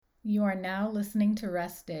You are now listening to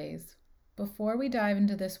Rest Days. Before we dive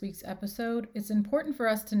into this week's episode, it's important for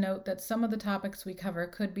us to note that some of the topics we cover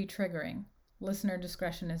could be triggering. Listener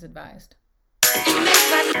discretion is advised.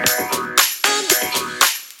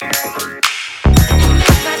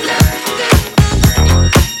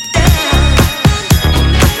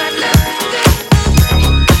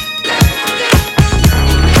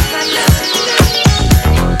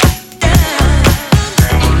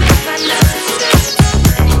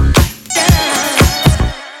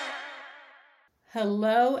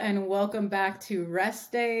 Hello and welcome back to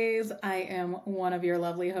Rest Days. I am one of your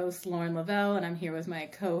lovely hosts, Lauren Lavelle, and I'm here with my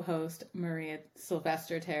co-host, Maria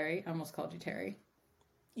Sylvester Terry. I almost called you Terry.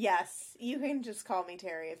 Yes, you can just call me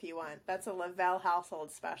Terry if you want. That's a Lavelle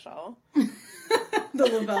household special. The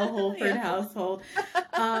Lavelle Holford household.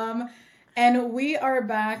 And we are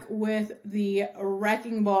back with the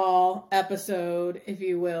Wrecking Ball episode, if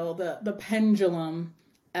you will, the pendulum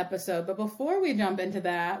episode. But before we jump into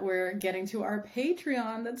that, we're getting to our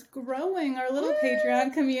Patreon that's growing. Our little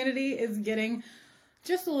Patreon community is getting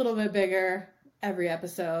just a little bit bigger every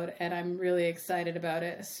episode, and I'm really excited about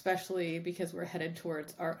it, especially because we're headed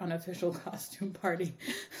towards our unofficial costume party.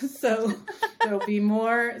 So there'll be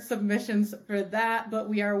more submissions for that, but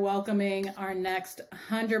we are welcoming our next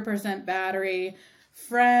 100% battery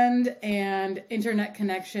friend and internet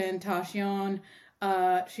connection, Tashion.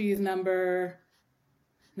 She's number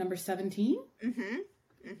 17?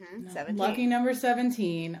 Mm-hmm. 17. Lucky number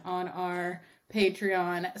 17 on our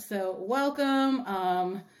Patreon. So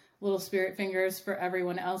welcome. Little spirit fingers for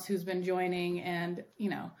everyone else who's been joining and,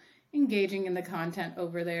 engaging in the content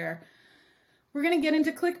over there. We're going to get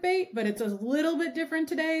into clickbait, but it's a little bit different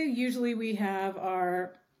today. Usually we have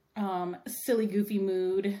our silly, goofy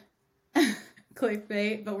mood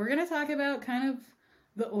clickbait, but we're going to talk about kind of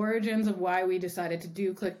the origins of why we decided to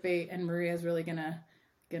do clickbait, and Maria's really gonna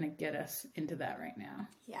get us into that right now.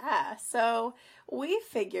 Yeah, so we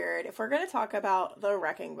figured if we're going to talk about the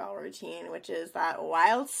Wrecking Ball routine, which is that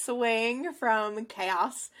wild swing from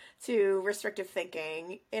chaos to restrictive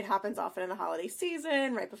thinking, it happens often in the holiday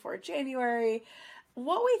season, right before January.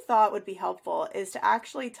 What we thought would be helpful is to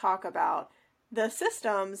actually talk about the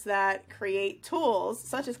systems that create tools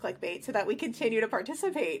such as clickbait so that we continue to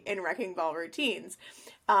participate in Wrecking Ball routines.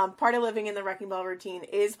 Part of living in the Wrecking Ball routine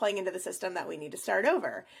is playing into the system that we need to start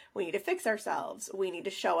over. We need to fix ourselves. We need to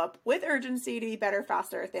show up with urgency to be better,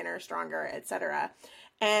 faster, thinner, stronger, etc.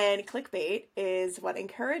 And clickbait is what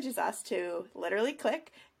encourages us to literally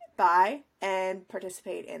click, buy, and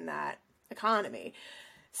participate in that economy.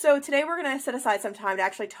 So today we're going to set aside some time to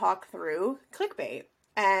actually talk through clickbait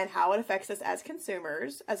and how it affects us as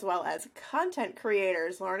consumers, as well as content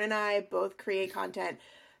creators. Lauren and I both create content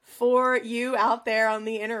for you out there on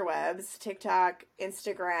the interwebs, TikTok,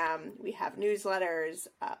 Instagram. We have newsletters.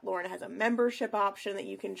 Lauren has a membership option that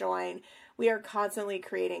you can join. We are constantly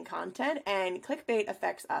creating content, and clickbait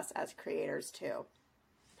affects us as creators too.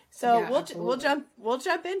 So yeah, we'll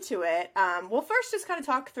jump into it. We'll first just kind of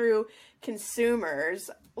talk through consumers.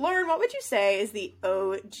 Lauren, what would you say is the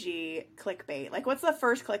OG clickbait? Like, what's the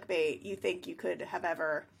first clickbait you think you could have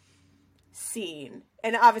ever seen?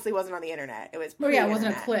 And it obviously wasn't on the internet. It was it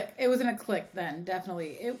wasn't a click. It wasn't a click then,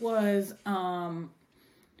 definitely. It was,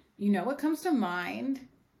 what comes to mind?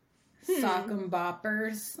 Sock 'em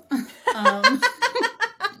boppers.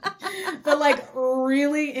 But like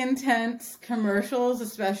really intense commercials,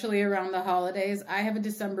 especially around the holidays. I have a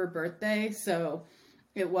December birthday, so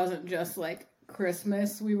it wasn't just like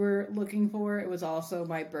Christmas we were looking for. It was also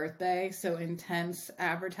my birthday, so intense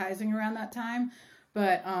advertising around that time.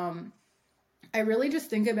 But I really just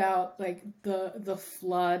think about like the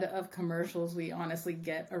flood of commercials we honestly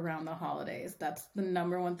get around the holidays. That's the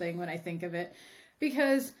number one thing when I think of it,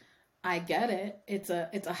 because I get it. It's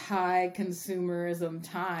a high consumerism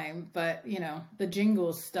time, but the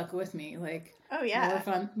jingles stuck with me. Like, oh yeah,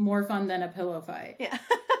 more fun than a pillow fight. Yeah,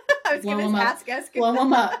 I was going to ask us. Blow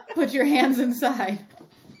them up. Put your hands inside.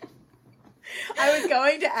 I was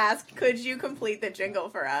going to ask, could you complete the jingle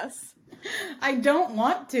for us? I don't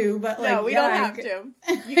want to, but like, no, we don't have to.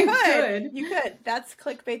 You could. You could. That's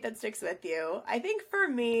clickbait that sticks with you. I think for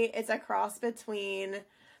me, it's a cross between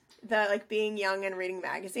the like being young and reading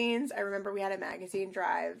magazines. I remember we had a magazine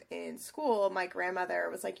drive in school. My grandmother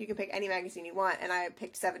was like, you can pick any magazine you want, and I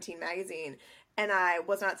picked 17 magazine. And I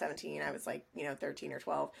was not 17. I was like, 13 or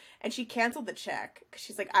 12. And she canceled the check because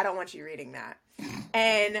she's like, I don't want you reading that.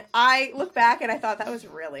 And I look back and I thought that was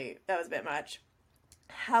a bit much.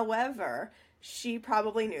 However, she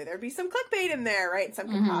probably knew there'd be some clickbait in there, right? In some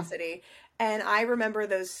capacity. And I remember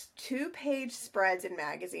those 2-page spreads in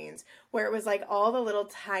magazines where it was like all the little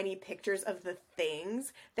tiny pictures of the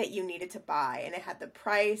things that you needed to buy. And it had the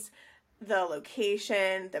price, the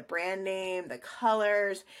location, the brand name, the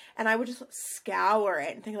colors. And I would just scour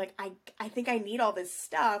it and think like, I think I need all this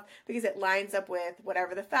stuff because it lines up with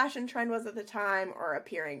whatever the fashion trend was at the time, or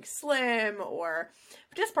appearing slim, or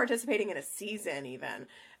just participating in a season even.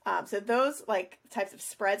 So those like types of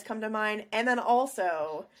spreads come to mind. And then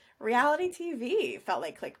also reality TV felt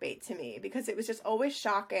like clickbait to me because it was just always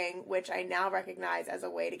shocking, which I now recognize as a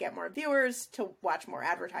way to get more viewers to watch more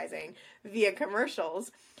advertising via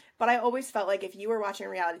commercials. But I always felt like if you were watching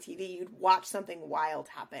reality TV, you'd watch something wild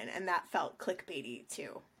happen, and that felt clickbaity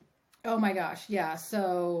too. Oh my gosh, yeah.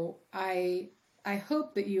 So I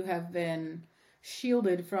hope that you have been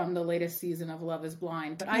shielded from the latest season of Love is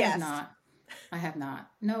Blind, but I have not. I have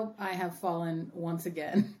not. Nope, I have fallen once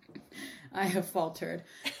again. I have faltered.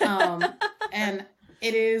 And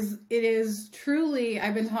it is truly,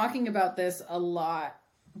 I've been talking about this a lot,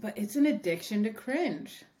 but it's an addiction to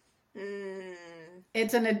cringe.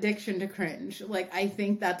 It's an addiction to cringe. Like, I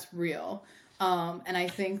think that's real. And I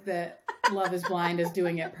think that Love is Blind is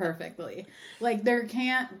doing it perfectly. Like, there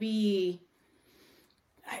can't be,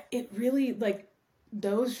 it really, like,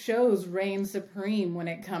 those shows reign supreme when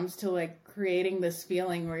it comes to, like, creating this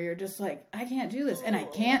feeling where you're just like, I can't do this. And I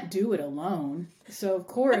can't do it alone. So, of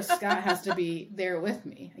course, Scott has to be there with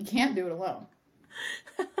me. I can't do it alone.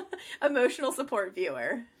 Emotional support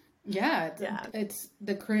viewer. Yeah, it's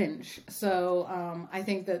the cringe. So I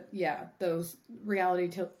think that, those reality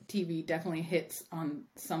TV definitely hits on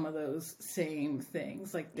some of those same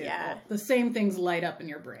things. Like the same things light up in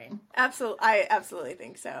your brain. Absolutely. I absolutely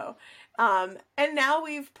think so. And now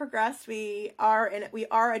we've progressed. We are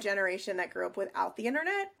a generation that grew up without the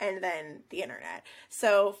internet and then the internet.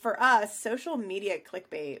 So for us, social media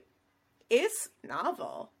clickbait is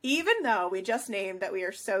novel, even though we just named that we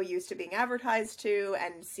are so used to being advertised to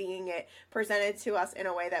and seeing it presented to us in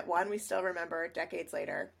a way that, one, we still remember decades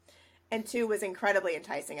later, and two, was incredibly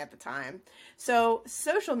enticing at the time. So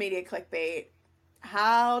social media clickbait,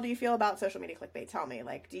 how do you feel about social media clickbait? Tell me,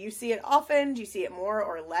 like, do you see it often? Do you see it more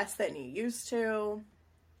or less than you used to?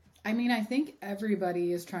 I mean, I think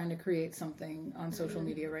everybody is trying to create something on social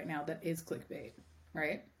media right now that is clickbait,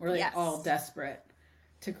 right? We're like all desperate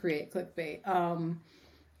to create clickbait.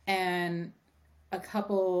 And a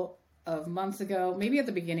couple of months ago, maybe at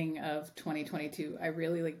the beginning of 2022, I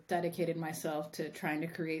really like dedicated myself to trying to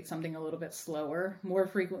create something a little bit slower, more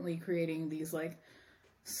frequently creating these like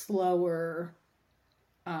slower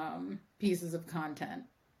pieces of content,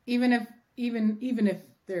 even if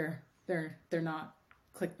they're not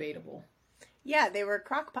clickbaitable. Yeah, they were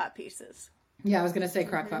crockpot pieces. Yeah, I was going to say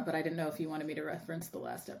crockpot, but I didn't know if you wanted me to reference the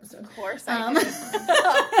last episode. Of course I do. Of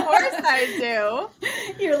course I do.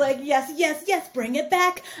 You're like, yes, bring it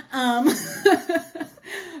back.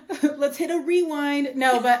 Let's hit a rewind.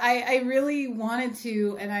 No, but I really wanted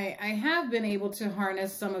to, and I have been able to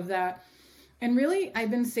harness some of that. And really,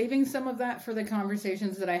 I've been saving some of that for the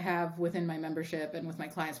conversations that I have within my membership and with my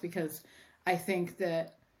clients, because I think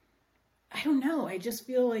that, I don't know, I just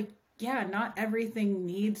feel like, not everything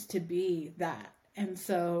needs to be that. And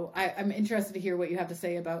so I'm interested to hear what you have to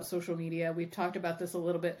say about social media. We've talked about this a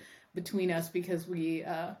little bit between us because we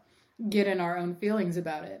get in our own feelings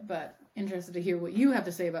about it, but interested to hear what you have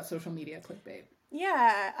to say about social media clickbait.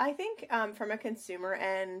 Yeah, I think from a consumer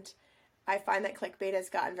end, I find that clickbait has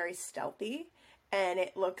gotten very stealthy, and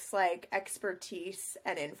it looks like expertise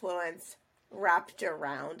and influence wrapped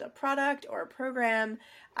around a product or a program.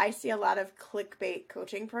 I see a lot of clickbait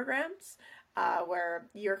coaching programs where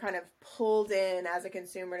you're kind of pulled in as a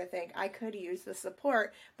consumer to think, I could use the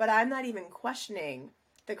support, but I'm not even questioning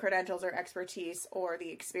the credentials or expertise or the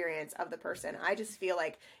experience of the person. I just feel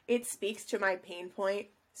like it speaks to my pain point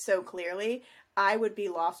so clearly. I would be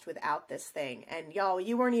lost without this thing. And y'all,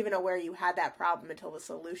 you weren't even aware you had that problem until the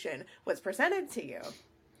solution was presented to you.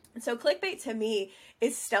 So clickbait to me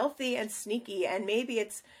is stealthy and sneaky, and maybe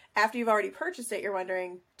it's after you've already purchased it, you're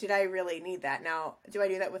wondering, did I really need that? Now, do I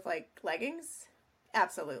do that with like leggings?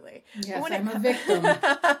 Absolutely. Yes, I'm a victim.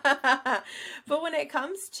 But when it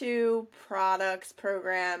comes to products,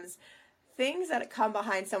 programs, things that come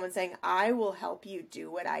behind someone saying, I will help you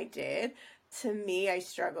do what I did, to me, I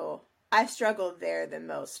struggle. I struggle there the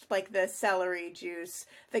most. Like the celery juice,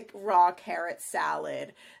 the raw carrot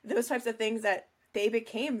salad, those types of things that they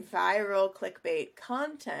became viral clickbait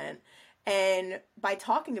content. And by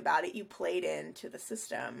talking about it, you played into the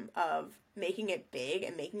system of making it big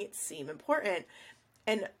and making it seem important.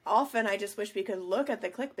 And often I just wish we could look at the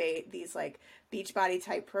clickbait, these like Beachbody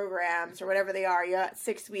type programs or whatever they are. You got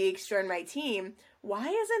 6 weeks, join my team. Why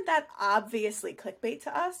isn't that obviously clickbait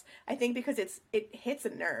to us? I think because it hits a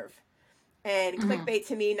nerve. And clickbait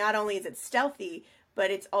to me, not only is it stealthy, but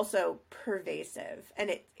it's also pervasive. And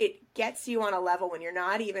it gets you on a level when you're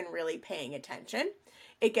not even really paying attention.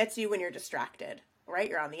 It gets you when you're distracted, right?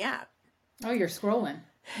 You're on the app. Oh, you're scrolling.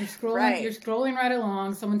 You're scrolling. Right. You're scrolling right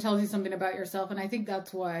along. Someone tells you something about yourself, and I think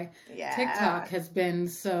that's why TikTok has been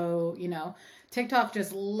so. TikTok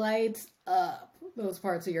just lights up those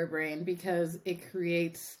parts of your brain because it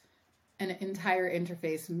creates an entire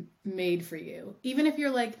interface made for you. Even if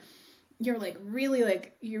you're really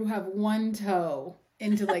like you have one toe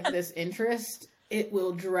into like this interest, it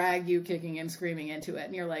will drag you kicking and screaming into it,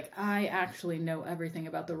 and you're like, I actually know everything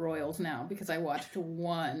about the royals now because I watched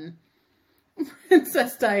one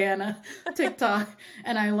Princess Diana TikTok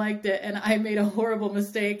and I liked it and I made a horrible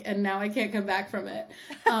mistake and now I can't come back from it.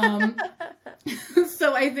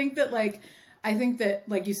 So I think that like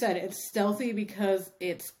you said, it's stealthy because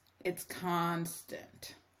it's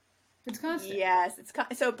constant. It's constant. Yes,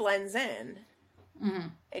 so it blends in. Mm-hmm.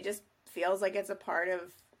 It just feels like it's a part of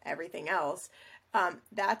everything else.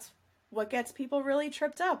 That's what gets people really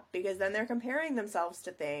tripped up, because then they're comparing themselves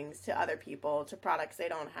to things, to other people, to products they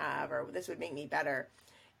don't have, or this would make me better.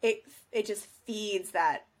 It just feeds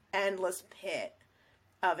that endless pit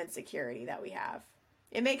of insecurity that we have.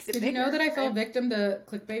 It makes it bigger. Did you know that I fell victim to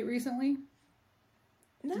clickbait recently?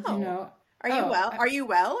 No. Did you know? Are you well? Are you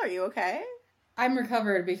well? Are you okay? I'm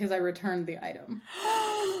recovered because I returned the item.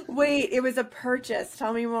 Wait, it was a purchase.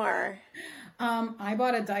 Tell me more. I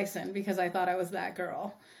bought a Dyson because I thought I was that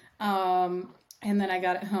girl. And then I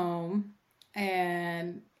got it home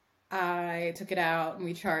and I took it out and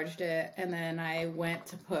we charged it. And then I went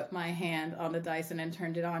to put my hand on the Dyson and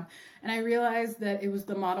turned it on. And I realized that it was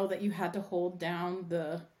the model that you had to hold down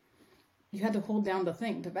the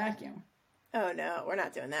thing to vacuum. Oh no, we're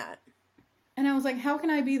not doing that. And I was like, how can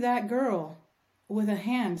I be that girl with a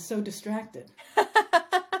hand so distracted?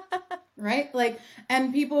 Right? Like,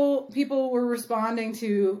 and people were responding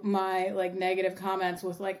to my like negative comments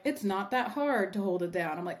with like, it's not that hard to hold it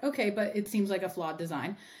down. I'm like, okay, but it seems like a flawed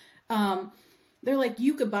design. They're like,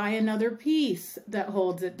 you could buy another piece that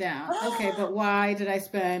holds it down. Okay, but why did I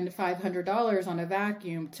spend $500 on a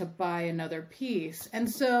vacuum to buy another piece? And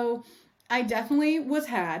so I definitely was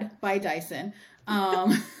had by Dyson.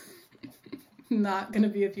 Not going to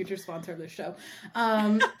be a future sponsor of this show.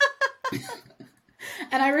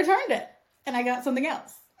 And I returned it, and I got something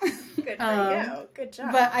else. Good for you. Good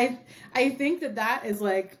job. But I think that is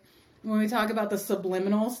like, when we talk about the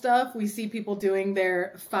subliminal stuff, we see people doing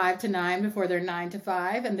their 5 to 9 before their 9 to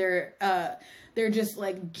 5, and they're just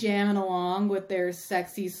like jamming along with their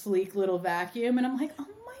sexy, sleek little vacuum, and I'm like, oh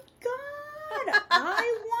my God,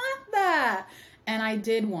 I want that. And I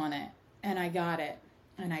did want it, and I got it,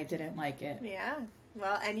 and I didn't like it. Yeah.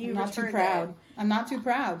 Well, and you I'm not too proud. I'm not too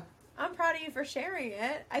proud. I'm proud of you for sharing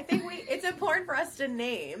it. I think it's important for us to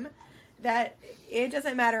name that it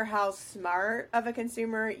doesn't matter how smart of a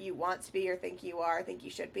consumer you want to be or think you are, think you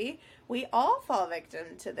should be. We all fall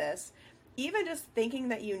victim to this. Even just thinking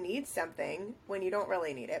that you need something when you don't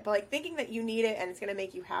really need it, but like thinking that you need it and it's going to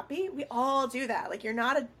make you happy. We all do that. Like you're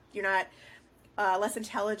not less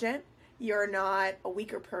intelligent. You're not a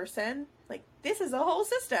weaker person. Like this is a whole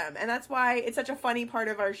system. And that's why it's such a funny part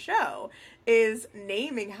of our show is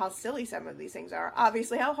naming how silly some of these things are.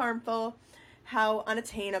 Obviously how harmful, how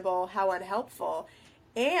unattainable, how unhelpful,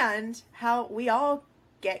 and how we all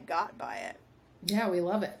get got by it. Yeah, we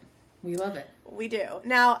love it. We love it. We do.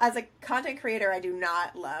 Now, as a content creator, I do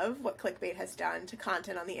not love what clickbait has done to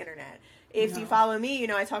content on the internet. If you follow me, you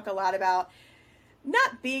know I talk a lot about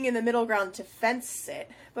not being in the middle ground to fence sit,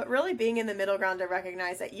 but really being in the middle ground to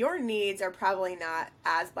recognize that your needs are probably not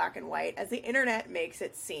as black and white as the internet makes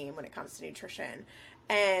it seem when it comes to nutrition.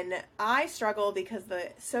 And I struggle because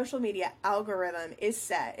the social media algorithm is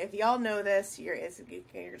set. If y'all know this, you're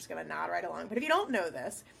just going to nod right along. But if you don't know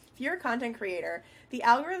this, if you're a content creator, the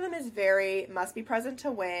algorithm is must be present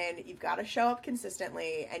to win. You've got to show up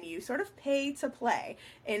consistently, and you sort of pay to play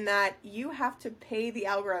in that you have to pay the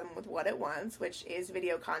algorithm with what it wants, which is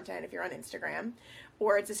video content if you're on Instagram,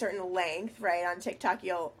 or it's a certain length, right? On TikTok,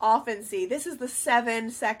 you'll often see this is the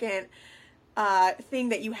 7-second thing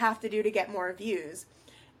that you have to do to get more views.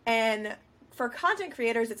 And for content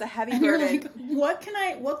creators, it's a heavy burden. You're like, what can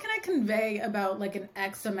I convey about like an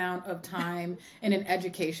X amount of time in an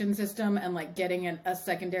education system and like getting a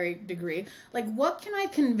secondary degree? Like, what can I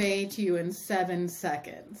convey to you in 7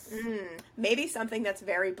 seconds? Maybe something that's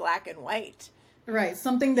very black and white. Right.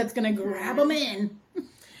 Something that's going to grab them in.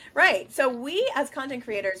 Right. So we as content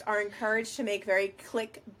creators are encouraged to make very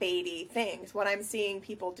clickbaity things. What I'm seeing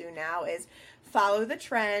people do now is follow the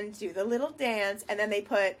trend, do the little dance, and then they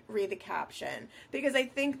read the caption. Because I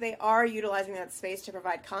think they are utilizing that space to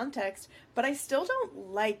provide context, but I still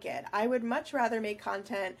don't like it. I would much rather make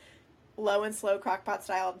content low and slow crockpot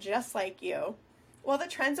style, just like you. While the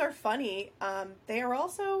trends are funny, they are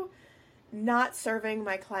also not serving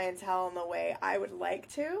my clientele in the way I would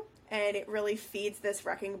like to. And it really feeds this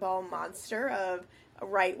wrecking ball monster of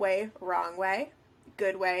right way, wrong way,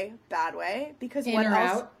 good way, bad way. Because in what or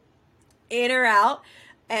else? out. In or out.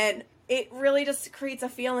 And it really just creates a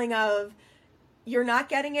feeling of you're not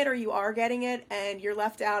getting it or you are getting it, and you're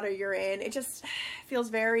left out or you're in. It just feels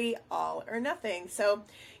very all or nothing. So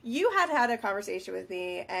you had a conversation with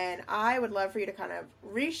me, and I would love for you to kind of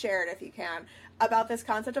reshare it if you can about this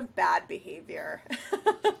concept of bad behavior.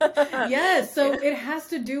 Yes, so it has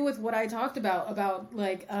to do with what I talked about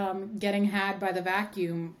like getting had by the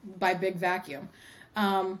vacuum, by big vacuum.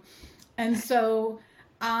 And so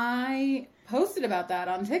I posted about that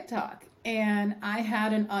on TikTok, and I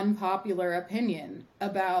had an unpopular opinion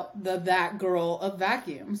about that girl of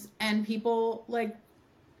vacuums, and people like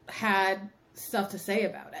had stuff to say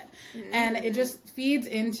about it. Mm-hmm. And it just feeds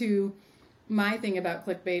into my thing about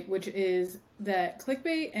clickbait, which is that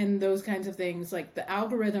clickbait and those kinds of things, like the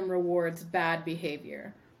algorithm rewards bad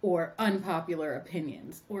behavior or unpopular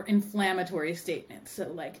opinions or inflammatory statements.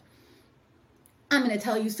 So like, I'm going to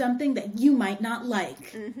tell you something that you might not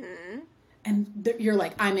like. Mm-hmm. And you're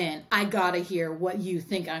like, I'm in. I gotta hear what you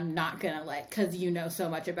think I'm not gonna like, because you know so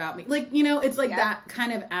much about me. Like, you know, it's like that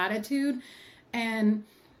kind of attitude. And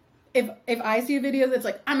if I see a video that's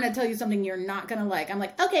like, I'm gonna tell you something you're not gonna like, I'm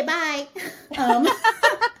like, okay, bye.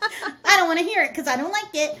 I don't want to hear it because I don't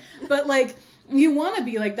like it. But like, you want to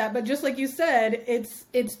be like that. But just like you said, it's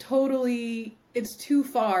too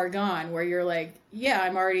far gone where you're like, yeah,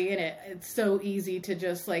 I'm already in it. It's so easy to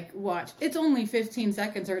just like watch. It's only 15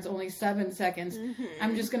 seconds or it's only 7 seconds. Mm-hmm.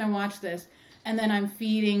 I'm just going to watch this. And then I'm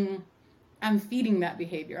feeding that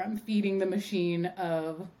behavior. I'm feeding the machine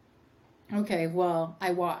of, okay, well,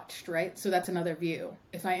 I watched, right? So that's another view.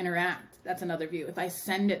 If I interact, that's another view. If I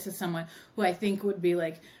send it to someone who I think would be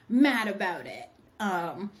like mad about it,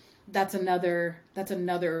 that's another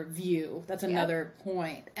view. That's another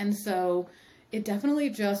point. And so it definitely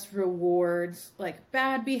just rewards like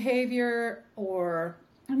bad behavior, or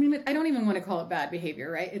I mean, I don't even want to call it bad behavior,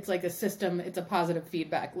 right? It's like a system. It's a positive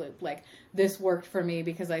feedback loop. Like, this worked for me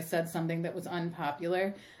because I said something that was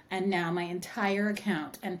unpopular, and now my entire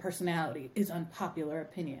account and personality is unpopular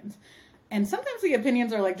opinions. And sometimes the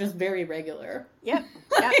opinions are like just very regular. Yep.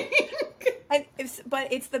 And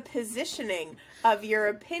it's the positioning of your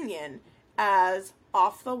opinion as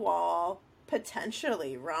off the wall,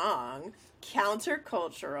 potentially wrong,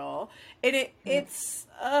 countercultural. And it's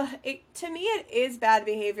to me it is bad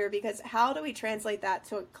behavior, because how do we translate that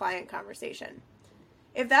to a client conversation?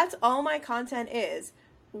 If that's all my content is,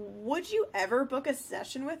 would you ever book a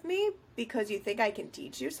session with me because you think I can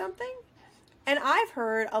teach you something? And I've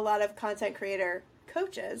heard a lot of content creator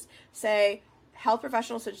coaches say health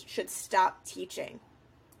professionals should stop teaching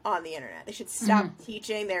on the internet. They should stop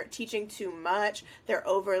teaching. They're teaching too much. They're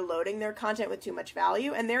overloading their content with too much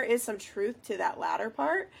value. And there is some truth to that latter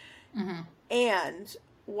part. Mm-hmm. And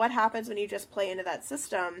what happens when you just play into that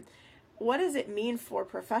system? What does it mean for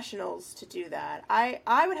professionals to do that?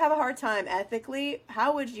 I would have a hard time ethically.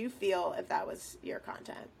 How would you feel if that was your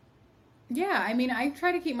content? Yeah, I mean, I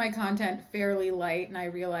try to keep my content fairly light, and I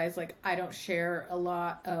realize, like, I don't share a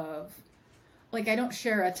lot of, like, I don't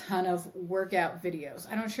share a ton of workout videos.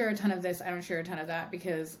 I don't share a ton of this. I don't share a ton of that,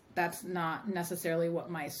 because that's not necessarily what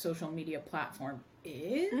my social media platform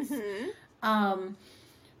is. Mm-hmm.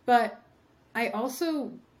 But I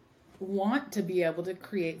also want to be able to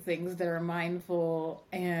create things that are mindful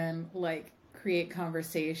and, like, create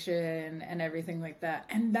conversation and everything like that.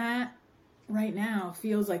 And that right now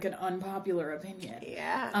feels like an unpopular opinion.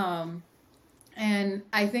 Yeah. And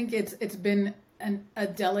I think it's been a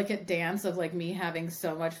delicate dance of like me having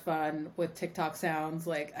so much fun with TikTok sounds.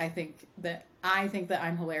 Like, I think that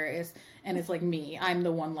I'm hilarious, and it's like me. I'm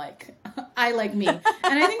the one, like, I like me. And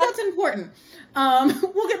I think that's important.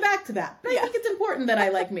 We'll get back to that. But I think it's important that I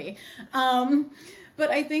like me. But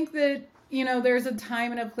I think that, you know, there's a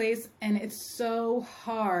time and a place, and it's so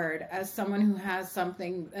hard as someone who has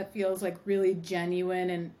something that feels like really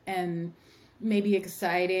genuine and maybe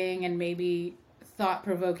exciting and maybe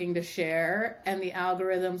thought-provoking to share, and the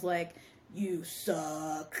algorithm's like, you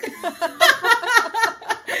suck.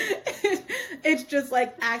 It's just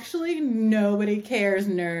like, actually, nobody cares,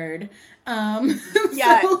 nerd.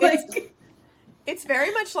 Yeah, so, like, it's It's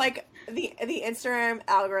very much like the Instagram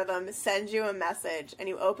algorithm sends you a message, and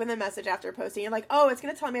you open the message after posting. You're like, oh, it's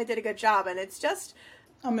going to tell me I did a good job, and it's just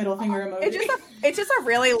a middle finger emoji. It's just a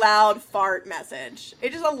really loud fart message.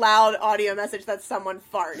 It's just a loud audio message that's someone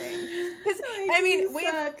farting. Because I mean,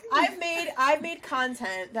 I've made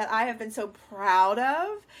content that I have been so proud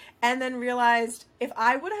of, and then realized if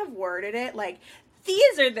I would have worded it like,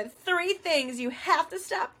 these are the 3 things you have to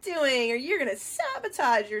stop doing, or you're gonna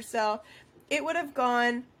sabotage yourself, it would have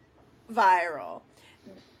gone viral.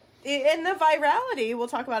 And the virality, we'll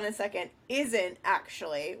talk about in a second, isn't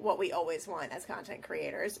actually what we always want as content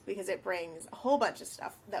creators, because it brings a whole bunch of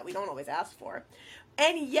stuff that we don't always ask for.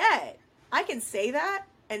 And yet, I can say that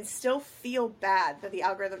and still feel bad that the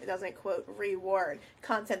algorithm doesn't, quote, reward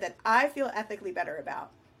content that I feel ethically better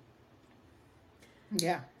about.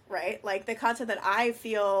 Yeah. Right? Like the content that I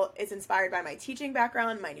feel is inspired by my teaching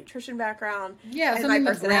background, my nutrition background. Yeah, and something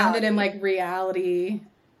that's grounded in like reality.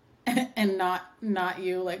 And not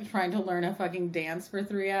you like trying to learn a fucking dance for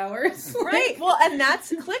 3 hours. Right. Well, and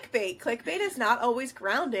that's clickbait. Clickbait is not always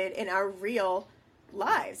grounded in our real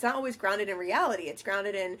lives. It's not always grounded in reality. It's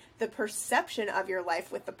grounded in the perception of your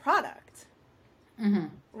life with the product. Mm-hmm.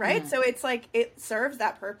 Right? Mm-hmm. So it's like it serves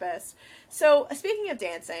that purpose. So speaking of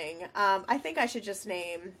dancing, I think I should just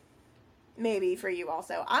name, maybe for you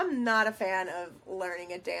also, I'm not a fan of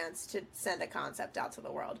learning a dance to send a concept out to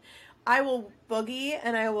the world. I will boogie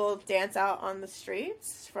and I will dance out on the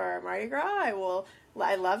streets for Mardi Gras. I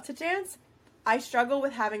love to dance. I struggle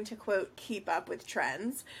with having to, quote, keep up with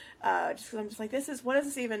trends. Just because I'm just like, what does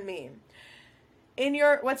this even mean?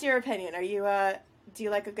 What's your opinion? Do you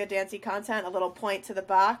like a good dancey content? A little point to the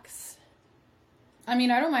box? I mean,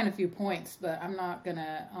 I don't mind a few points, but I'm not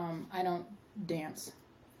gonna, I don't dance.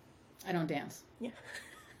 Yeah.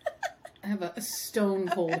 I have a stone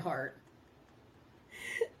cold heart.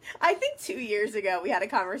 I think 2 years ago we had a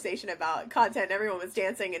conversation about content. Everyone was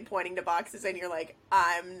dancing and pointing to boxes, and you're like,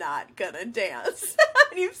 I'm not gonna dance.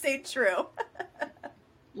 And you've stayed true.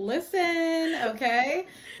 Listen, okay?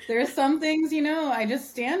 There's some things, I just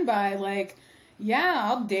stand by. Like, yeah,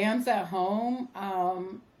 I'll dance at home,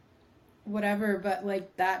 whatever. But,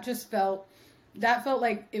 like, that felt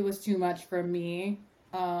like it was too much for me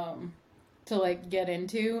to, like, get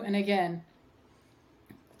into. And again,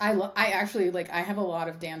 I actually, like, I have a lot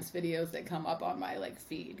of dance videos that come up on my, like,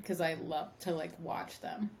 feed because I love to, like, watch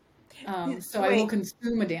them. So I will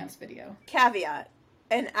consume a dance video. Caveat.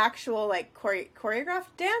 An actual, like,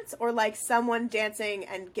 choreographed dance, or, like, someone dancing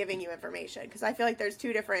and giving you information? Because I feel like there's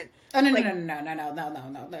two different... Oh,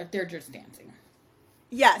 no. They're just dancing.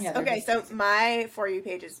 Yes. Yeah, okay, so dancing. My For You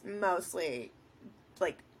page is mostly,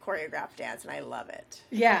 like, choreographed dance, and I love it.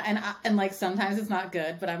 Yeah, and like sometimes it's not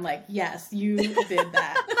good, but I'm like, yes, you did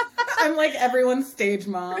that. I'm like everyone's stage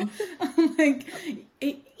mom. I'm like,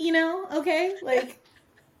 okay, like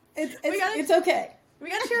it's okay. We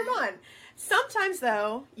gotta cheer them on. Sometimes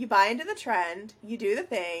though, you buy into the trend, you do the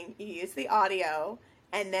thing, you use the audio,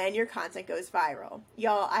 and then your content goes viral.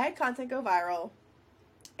 Y'all, I had content go viral,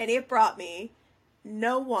 and it brought me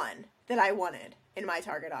no one that I wanted in my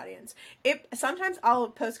target audience. Sometimes I'll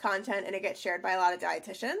post content and it gets shared by a lot of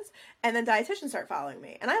dietitians, and then dietitians start following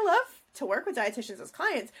me. And I love to work with dietitians as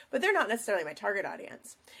clients, but they're not necessarily my target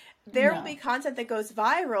audience. There will be content that goes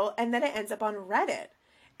viral, and then it ends up on Reddit.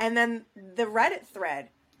 And then the Reddit thread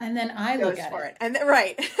and then I look at it. And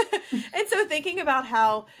right. And so thinking about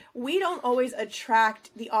how we don't always attract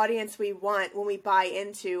the audience we want when we buy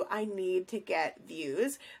into, I need to get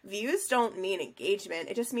views. Views don't mean engagement.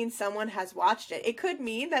 It just means someone has watched it. It could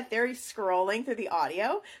mean that they're scrolling through the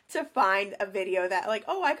audio to find a video that, like,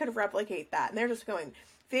 oh, I could replicate that. And they're just going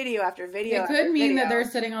video after video. It could mean that they're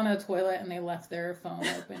sitting on a toilet and they left their phone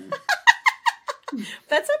open.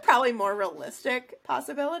 That's a probably more realistic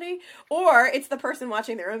possibility. Or it's the person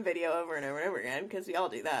watching their own video over and over and over again, because we all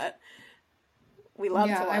do that. We love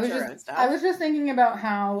to watch our own stuff. I was just thinking about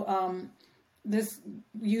how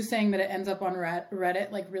you saying that it ends up on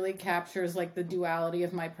Reddit, like, really captures, like, the duality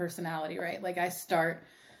of my personality, right? Like, I start,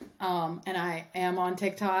 and I am on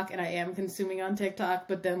TikTok, and I am consuming on TikTok,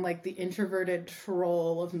 but then, like, the introverted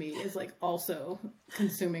troll of me is, like, also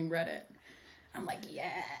consuming Reddit. I'm like,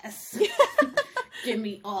 yes. Give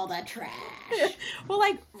me all that trash. Well,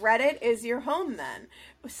 like, Reddit is your home then.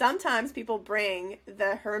 Sometimes people bring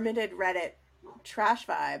the hermited Reddit trash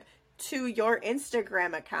vibe to your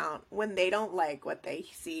Instagram account when they don't like what they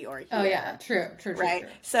see or hear. Oh, yeah. True. Right? True.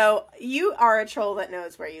 So you are a troll that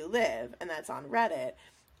knows where you live, and that's on Reddit.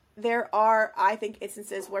 there are, I think,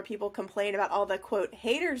 instances where people complain about all the, quote,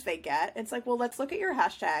 haters they get. It's like, well, let's look at your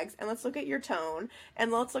hashtags, and let's look at your tone,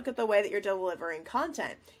 and let's look at the way that you're delivering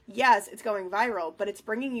content. Yes, it's going viral, but it's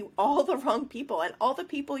bringing you all the wrong people, and all the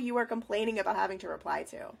people you are complaining about having to reply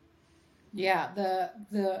to. Yeah,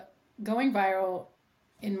 the going viral,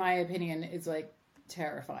 in my opinion, is like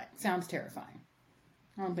terrifying. Sounds terrifying.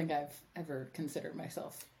 I don't think I've ever considered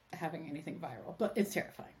myself having anything viral, but it's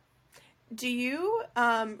terrifying. Do you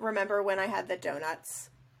remember when I had the donuts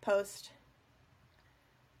post?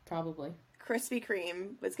 Probably. Krispy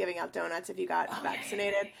Kreme was giving out donuts if you got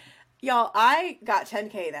vaccinated. Yeah. Y'all, I got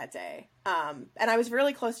 10K that day. And I was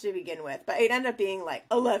really close to begin with, but it ended up being like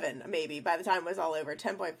 11 maybe by the time it was all over,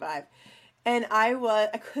 10.5. And I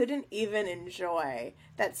couldn't even enjoy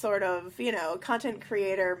that sort of, you know, content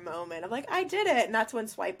creator moment of like, I did it. And that's when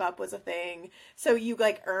swipe up was a thing. So you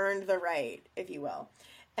like earned the right, if you will.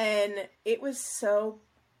 And it was so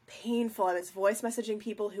painful. I was voice messaging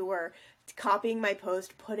people who were copying my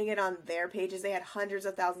post, putting it on their pages. They had hundreds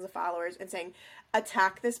of thousands of followers and saying,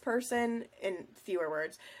 attack this person, in fewer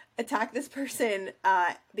words, attack this person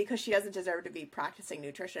because she doesn't deserve to be practicing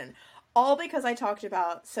nutrition. All because I talked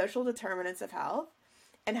about social determinants of health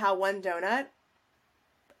and how one donut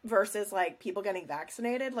versus like people getting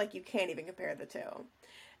vaccinated, like you can't even compare the two.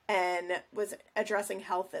 And was addressing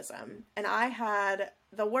healthism. And I had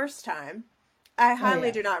the worst time. I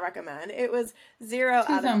highly do not recommend. It was 0 out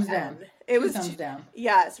of 10. Down. It was 2 thumbs down.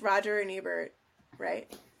 Yes, Roger and Ebert,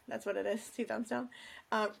 right? That's what it is. 2 thumbs down.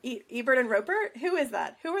 Ebert and Roper. Who is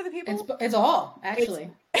that? Who are the people? It's all actually.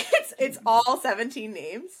 It's all 17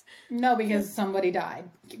 names. No, because somebody died.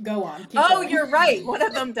 Go on. Keep Oh, going. you're right. One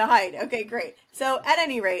of them died. Okay, great. So at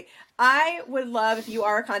any rate, I would love, if you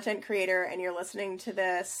are a content creator and you're listening to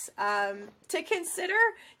this, to consider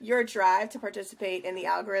your drive to participate in the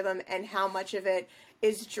algorithm and how much of it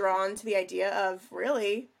is drawn to the idea of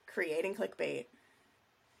really creating clickbait.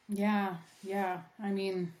 Yeah. I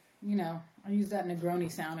mean, you know, I used that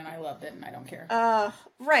Negroni sound and I loved it and I don't care.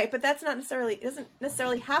 Right, but that's not necessarily, it doesn't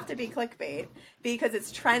necessarily have to be clickbait because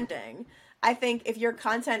it's trending. I think if your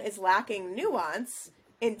content is lacking nuance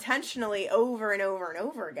intentionally over and over and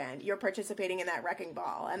over again, you're participating in that wrecking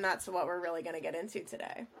ball. And that's what we're really going to get into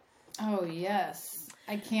today. Oh, yes.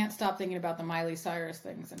 I can't stop thinking about the Miley Cyrus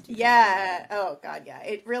things. Yeah. Oh, God, yeah.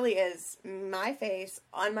 It really is my face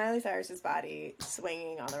on Miley Cyrus's body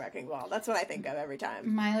swinging on the wrecking ball. That's what I think of every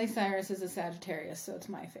time. Miley Cyrus is a Sagittarius, so it's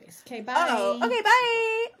my face. Okay, bye. Oh, okay,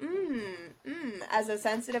 bye. As a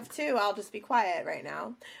sensitive, too, I'll just be quiet right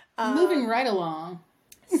now. Moving right along.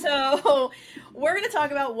 So we're going to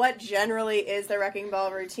talk about what generally is the wrecking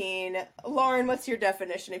ball routine. Lauren, what's your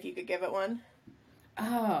definition, if you could give it one?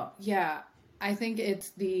 Oh, yeah. I think it's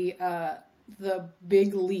the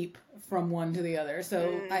big leap from one to the other.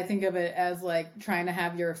 So I think of it as like trying to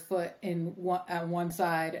have your foot at one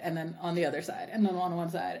side and then on the other side and then on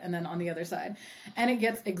one side and then on the other side. And it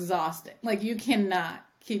gets exhausting. Like you cannot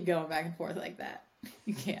keep going back and forth like that.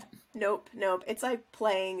 You can't. Nope. It's like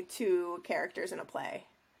playing 2 characters in a play.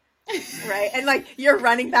 Right? And like you're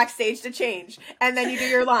running backstage to change and then you do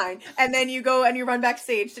your line and then you go and you run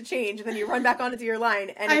backstage to change and then you run back onto your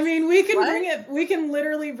line. And I mean, we can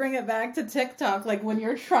literally bring it back to TikTok. Like when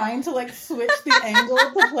you're trying to like switch the angle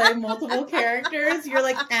to play multiple characters, you're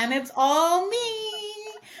like, and it's all me.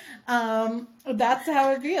 That's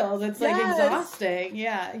how it feels. It's like exhausting.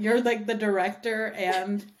 Yeah. You're like the director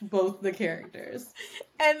and both the characters.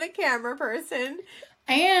 And the camera person.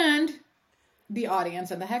 And the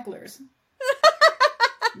audience and the hecklers.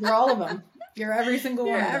 You're all of them. You're every single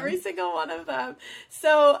one of them. Every single one of them.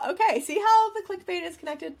 So, okay, see how the clickbait is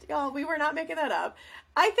connected? Y'all, we were not making that up.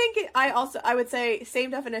 I would say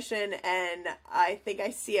same definition, and I think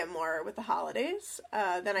I see it more with the holidays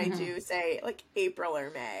than I do, say, like April or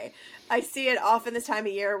May. I see it often this time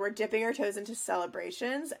of year. We're dipping our toes into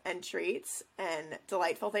celebrations and treats and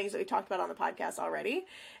delightful things that we talked about on the podcast already.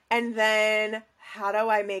 And then how do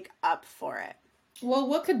I make up for it? Well,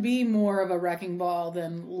 what could be more of a wrecking ball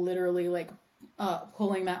than literally like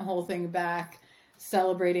pulling that whole thing back,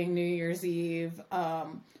 celebrating New Year's Eve?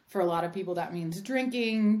 For a lot of people, that means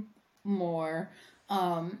drinking more,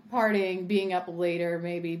 partying, being up later,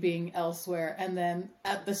 maybe being elsewhere. And then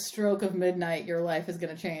at the stroke of midnight, your life is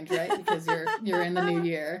going to change, right? Because you're in the new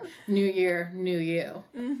year, new you.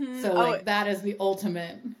 Mm-hmm. So that is the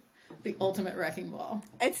ultimate wrecking ball.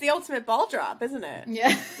 It's the ultimate ball drop, isn't it?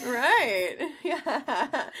 Yeah. Right.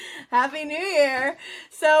 Yeah. Happy New Year.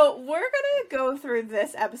 So we're going to go through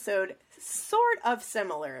this episode sort of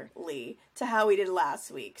similarly to how we did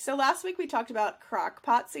last week. So last week we talked about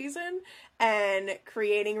crock-pot season and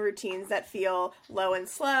creating routines that feel low and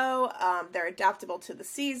slow. They're adaptable to the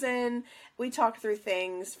season. We talked through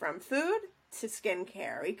things from food to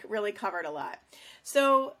skincare. We really covered a lot.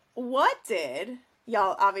 So what did,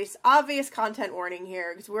 y'all, obvious content warning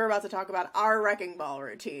here, because we're about to talk about our wrecking ball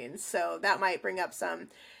routines. So that might bring up some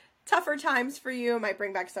tougher times for you, might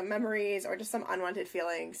bring back some memories or just some unwanted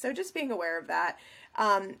feelings. So just being aware of that.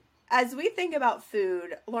 As we think about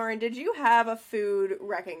food, Lauren, did you have a food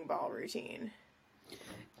wrecking ball routine?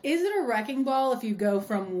 Is it a wrecking ball if you go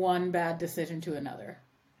from one bad decision to another?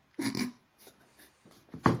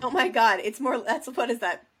 Oh my God, it's more, what is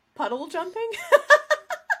that, puddle jumping?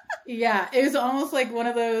 Yeah, it was almost like one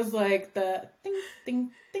of those, like, the ding,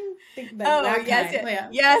 ding, ding, ding.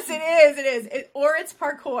 Yes, it is. Or it's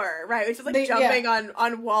parkour, right? Which is like jumping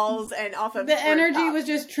on walls and off of the energy was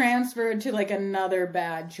just transferred to, like, another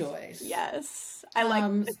bad choice. Yes. I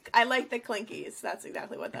like the Clinkies. That's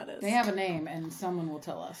exactly what that is. They have a name, and someone will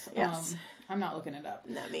tell us. Yes. I'm not looking it up.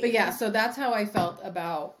 Not me. But yeah, so that's how I felt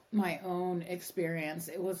about my own experience.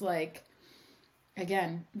 It was like,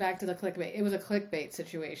 again, back to the clickbait. It was a clickbait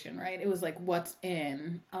situation, right? It was like, what's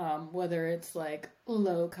in, whether it's like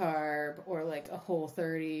low carb or like a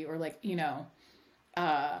Whole30 or like, you know,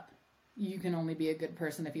 you can only be a good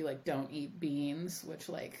person if you like don't eat beans, which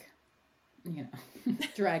like, you know,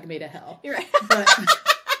 drag me to hell. You're right. But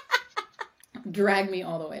drag me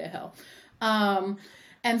all the way to hell.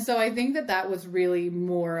 And so I think that was really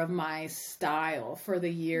more of my style for the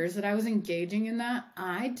years that I was engaging in that.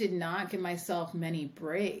 I did not give myself many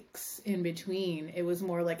breaks in between. It was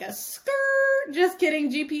more like a skirt, just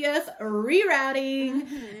kidding, GPS rerouting,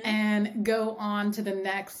 and go on to the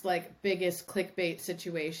next like biggest clickbait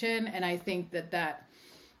situation. And I think that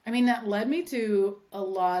led me to a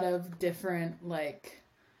lot of different, like,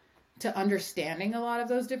 to understanding a lot of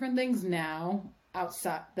those different things now.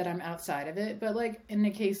 I'm outside of it, but like in the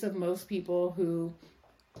case of most people who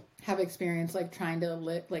have experience like trying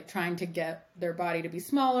to get their body to be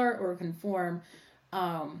smaller or conform,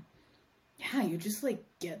 you just like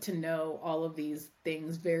get to know all of these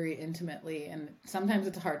things very intimately, and sometimes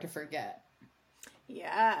it's hard to forget.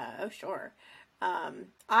 Yeah, oh sure.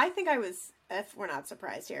 I think I was, if we're not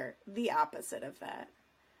surprised here, the opposite of that.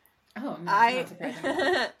 Oh, no, not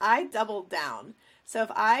surprising. I doubled down. So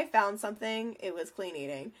if I found something, it was clean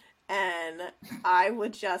eating, and I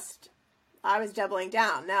was doubling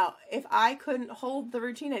down. Now, if I couldn't hold the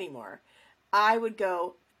routine anymore, I would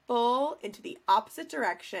go full into the opposite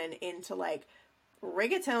direction, into like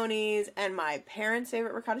rigatonis and my parents'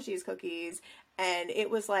 favorite ricotta cheese cookies. And it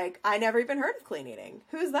was like, I never even heard of clean eating.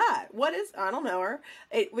 Who's that? I don't know her.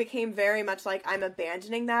 It became very much like I'm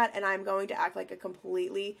abandoning that, and I'm going to act like a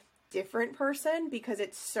completely different person because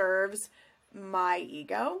it serves my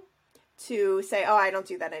ego to say, oh, I don't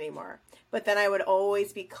do that anymore. But then I would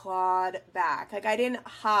always be clawed back. Like I didn't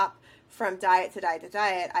hop from diet to diet to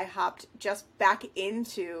diet. I hopped just back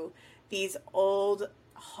into these old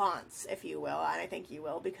haunts, if you will. And I think you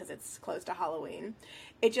will because it's close to Halloween.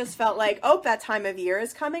 It just felt like, oh, that time of year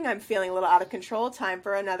is coming. I'm feeling a little out of control. Time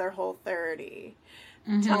for another Whole30.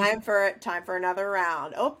 Mm-hmm. Time for another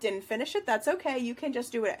round. Oh, didn't finish it. That's okay. You can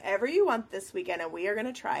just do whatever you want this weekend, and we are going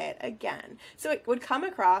to try it again. So it would come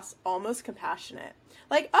across almost compassionate.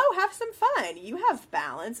 Like, oh, have some fun. You have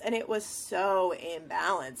balance. And it was so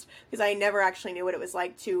imbalanced because I never actually knew what it was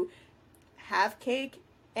like to have cake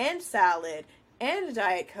and salad and a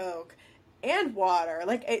Diet Coke and water.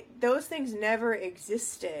 Like those things never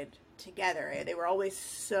existed together. They were always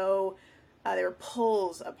so... they were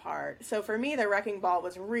pulls apart. So for me, the wrecking ball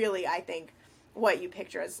was really, I think, what you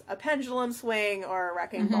picture as a pendulum swing or a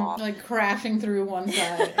wrecking ball. Like crashing through one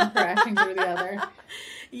side and crashing through the other.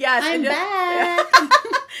 Yes. I'm back!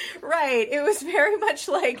 Right. It was very much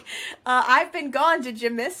like, I've been gone. Did you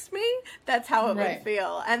miss me? That's how it would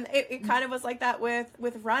feel. And it kind of was like that with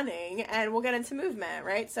running. And we'll get into movement,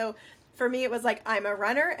 right? So for me, it was like, I'm a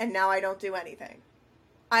runner and now I don't do anything.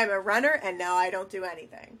 I'm a runner and now I don't do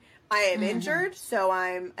anything. I am injured, so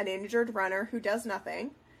I'm an injured runner who does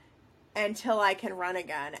nothing until I can run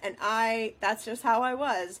again. And that's just how I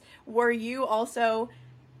was. Were you also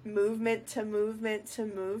movement to movement to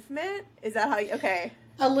movement? Is that how you, okay.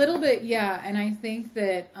 A little bit, yeah. And I think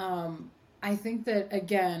that,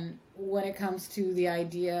 again, when it comes to the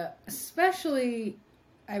idea, especially,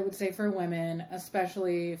 I would say for women,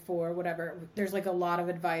 especially for whatever, there's like a lot of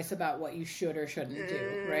advice about what you should or shouldn't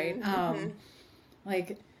do, right?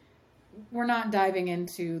 Like, we're not diving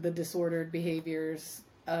into the disordered behaviors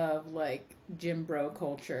of like gym bro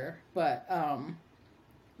culture, but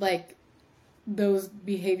like those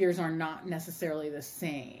behaviors are not necessarily the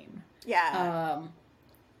same. Yeah.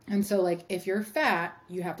 And so, like, if you're fat,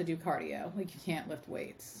 you have to do cardio. Like, you can't lift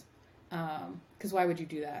weights. Because why would you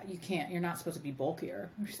do that? You can't. You're not supposed to be bulkier.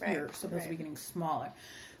 You're supposed to be getting smaller.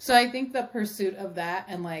 So I think the pursuit of that,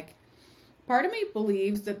 and, like, part of me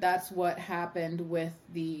believes that that's what happened with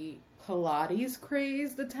the Pilates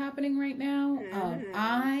craze that's happening right now.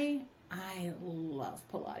 I love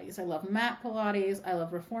Pilates. I love mat Pilates. I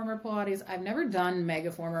love reformer Pilates. I've never done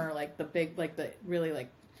Megaformer or like the big, like the really like,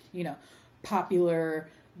 you know, popular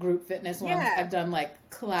group fitness ones. Yeah. I've done like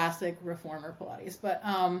classic reformer Pilates, but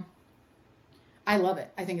I love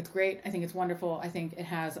it. I think it's great. I think it's wonderful. I think it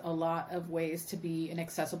has a lot of ways to be an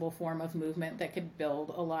accessible form of movement that could build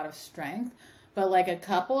a lot of strength. But like a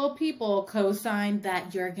couple of people co-signed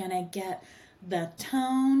that you're gonna get the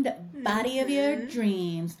toned body of your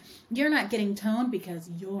dreams. You're not getting toned because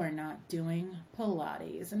you're not doing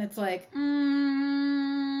Pilates. And it's like,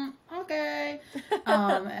 okay.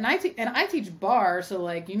 And I teach bar, so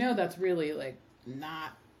like, you know, that's really like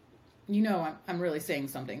not, you know, I'm really saying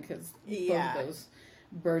something because both of those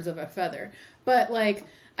birds of a feather. But like,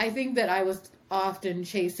 I think that I was often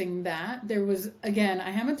chasing that. There was, again,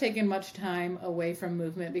 I haven't taken much time away from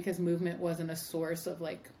movement because movement wasn't a source of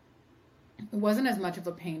like, it wasn't as much of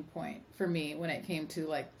a pain point for me when it came to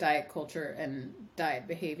like diet culture and diet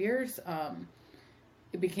behaviors.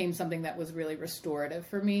 It became something that was really restorative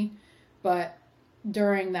for me. But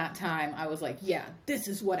during that time, I was like, yeah, this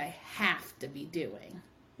is what I have to be doing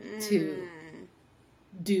to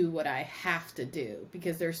do what I have to do,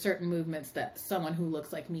 because there's certain movements that someone who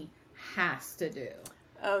looks like me has to do.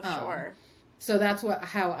 Oh, sure. So that's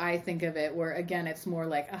how I think of it, where again, it's more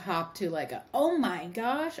like a hop to like a, oh my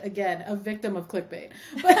gosh, again, a victim of clickbait,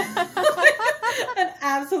 but an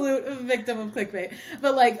absolute victim of clickbait.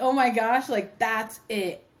 But like, oh my gosh, like that's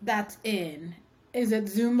it. That's in. Is it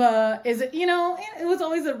Zumba? Is it, you know, it was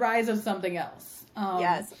always a rise of something else.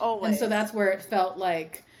 Yes, always. And so that's where it felt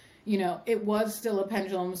like, you know, it was still a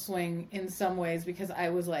pendulum swing in some ways, because I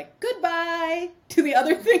was like, goodbye to the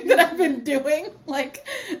other thing that I've been doing. Like,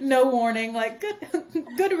 no warning, like,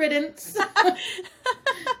 good riddance.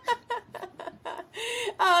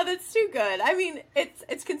 Oh, that's too good. I mean,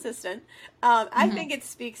 it's consistent. I think it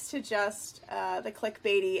speaks to just the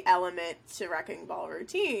clickbaity element to Wrecking Ball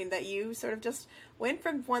routine, that you sort of just went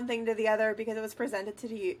from one thing to the other because it was presented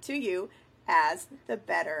to you as the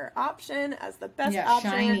better option, as the best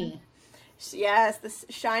option. Shiny. Yes, the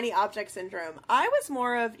shiny object syndrome. I was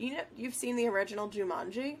more of, you know, you've seen the original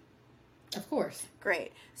Jumanji? Of course.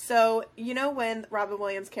 Great. So, you know when Robin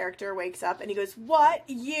Williams' character wakes up and he goes, what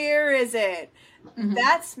year is it? Mm-hmm.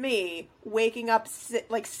 That's me waking up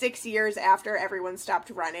like 6 years after everyone stopped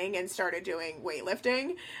running and started doing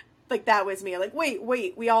weightlifting. Like, that was me. Like, wait,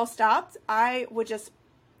 we all stopped? I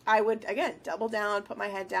would, again, double down, put my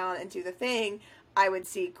head down, and do the thing. I would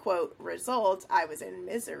see, quote, results. I was in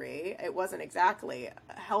misery. It wasn't exactly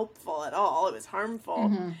helpful at all. It was harmful.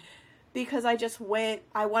 Mm-hmm. Because I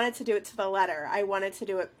wanted to do it to the letter. I wanted to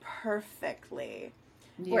do it perfectly.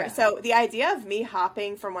 Yeah. So the idea of me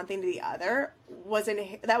hopping from one thing to the other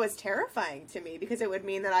that was terrifying to me, because it would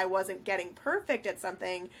mean that I wasn't getting perfect at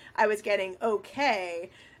something. I was getting okay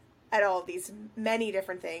at all of these many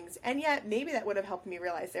different things. And yet maybe that would have helped me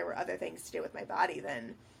realize there were other things to do with my body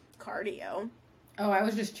than cardio. Oh, I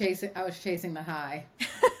was chasing the high.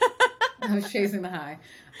 I was chasing the high.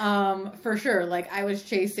 For sure. Like, I was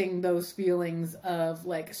chasing those feelings of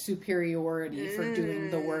like superiority for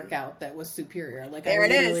doing the workout that was superior. Like,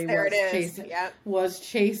 was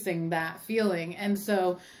chasing that feeling. And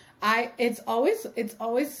so it's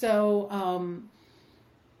always so,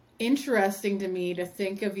 interesting to me to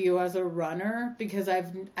think of you as a runner, because I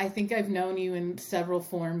think I've known you in several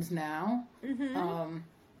forms now. Mm-hmm.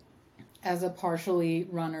 As a partially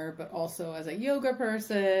runner, but also as a yoga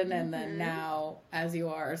person, and then now as you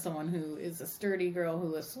are someone who is a sturdy girl who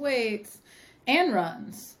lifts weights and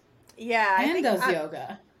runs. Yeah. And does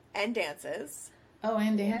yoga. And dances. Oh,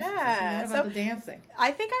 and dances. Yeah. What about the dancing?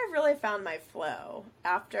 I think I really found my flow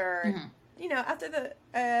after, after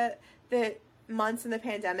the months in the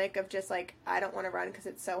pandemic of just like, I don't want to run because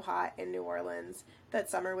it's so hot in New Orleans.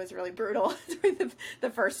 That summer was really brutal during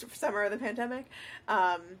the first summer of the pandemic.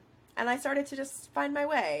 And I started to just find my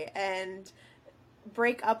way and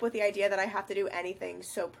break up with the idea that I have to do anything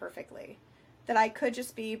so perfectly. That I could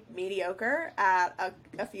just be mediocre at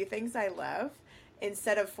a few things I love,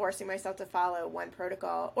 instead of forcing myself to follow one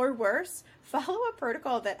protocol. Or worse, follow a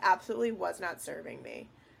protocol that absolutely was not serving me.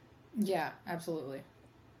 Yeah, absolutely.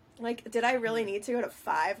 Like, did I really need to go to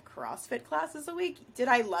 5 CrossFit classes a week? Did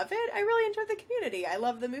I love it? I really enjoyed the community. I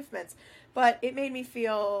love the movements. But it made me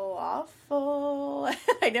feel awful.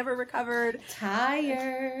 I never recovered.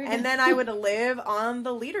 Tired. And then I would live on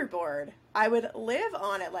the leaderboard. I would live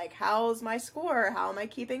on it. Like, how's my score? How am I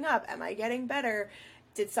keeping up? Am I getting better?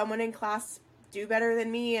 Did someone in class do better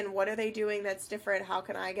than me? And what are they doing that's different? How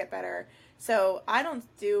can I get better? So I don't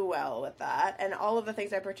do well with that. And all of the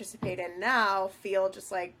things I participate in now feel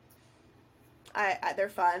just like, they're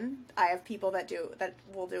fun. I have people that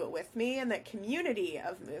will do it with me, and that community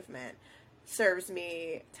of movement serves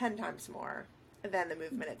me 10 times more than the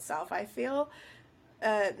movement itself, I feel.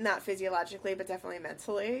 Not physiologically, but definitely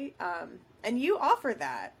mentally. And you offer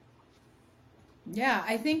that. Yeah,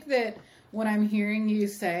 I think that what I'm hearing you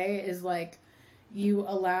say is like you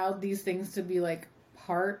allowed these things to be like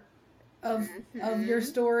part of your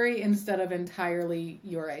story instead of entirely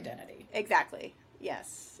your identity. Exactly.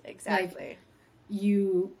 Yes, exactly. Like,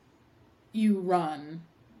 you run,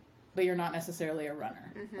 but you're not necessarily a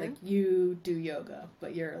runner. Like, you do yoga,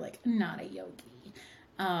 but you're like not a yogi.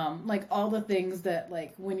 Like all the things that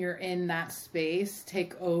like when you're in that space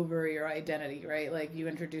take over your identity, right? Like you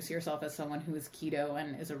introduce yourself as someone who is keto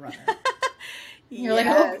and is a runner. You're like,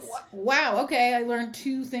 oh, wow, okay, I learned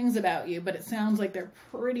 2 things about you, but it sounds like they're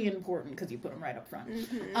pretty important because you put them right up front.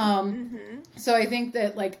 So I think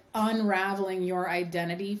that, like, unraveling your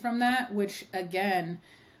identity from that, which, again,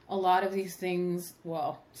 a lot of these things,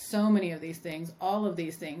 well, so many of these things, all of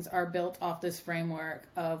these things are built off this framework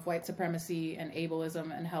of white supremacy and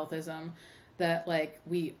ableism and healthism, that like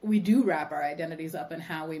we do wrap our identities up in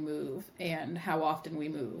how we move and how often we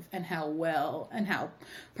move and how well and how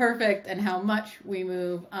perfect and how much we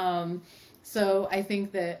move. So I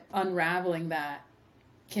think that unraveling that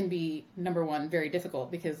can be, number one, very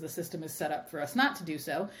difficult because the system is set up for us not to do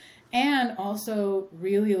so. And also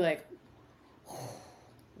really like,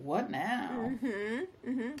 what now?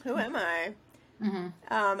 Who am I?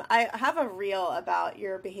 I have a reel about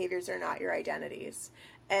your behaviors are not your identities.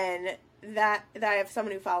 And that I have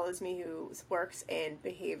someone who follows me who works in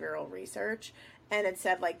behavioral research, and it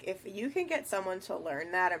said, like, if you can get someone to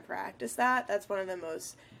learn that and practice that, that's one of the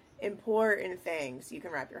most important things you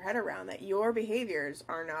can wrap your head around, that your behaviors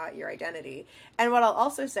are not your identity. And what I'll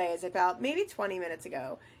also say is, about maybe 20 minutes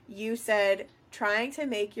ago, you said trying to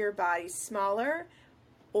make your body smaller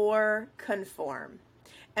or conform.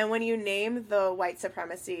 And when you name the white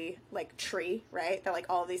supremacy, like, tree, right, that, like,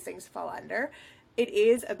 all these things fall under, it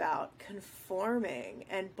is about conforming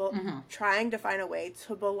and trying to find a way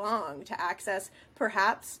to belong, to access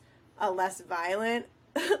perhaps a less violent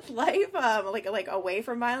life, like away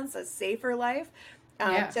from violence, a safer life,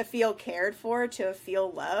 to feel cared for, to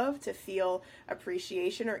feel love, to feel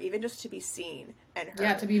appreciation, or even just to be seen and heard.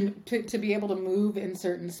 Yeah, to be able to move in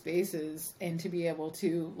certain spaces and to be able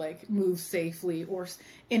to like move safely or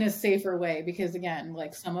in a safer way, because again,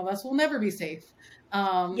 like some of us will never be safe.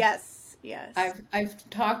 Yes. I've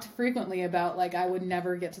talked frequently about like I would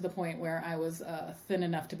never get to the point where I was thin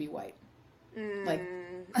enough to be white. Like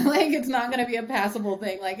it's not going to be a passable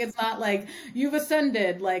thing. Like it's not like you've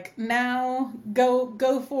ascended. Like now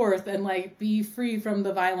go forth and like be free from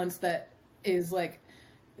the violence that is like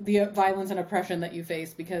the violence and oppression that you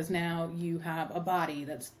face, because now you have a body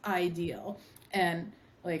that's ideal, and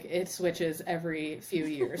like it switches every few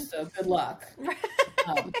years. So good luck.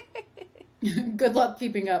 Good luck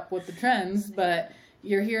keeping up with the trends, but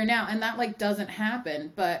you're here now, and that like doesn't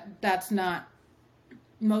happen. But that's not,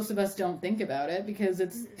 most of us don't think about it because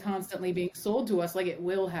it's constantly being sold to us like it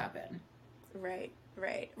will happen. Right.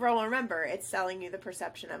 Well, remember, it's selling you the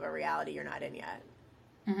perception of a reality you're not in yet.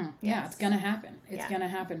 Yeah, it's gonna happen. It's gonna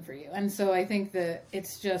happen for you. And so I think that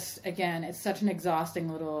it's just, again, it's such an exhausting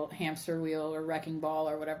little hamster wheel or wrecking ball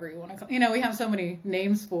or whatever you want to call it. You know, we have so many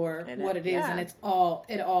names for what it is, and it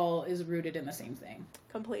all is rooted in the same thing.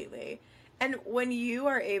 Completely. And when you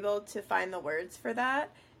are able to find the words for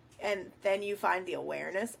that, and then you find the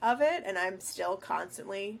awareness of it, and I'm still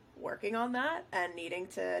constantly working on that and needing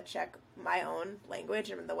to check my own language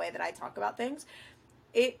and the way that I talk about things,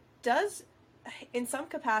 it does, in some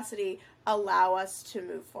capacity, allow us to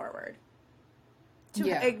move forward, to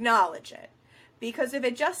acknowledge it. Because if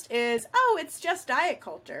it just is, it's just diet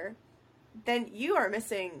culture, then you are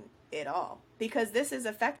missing it all. Because this is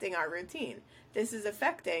affecting our routine. This is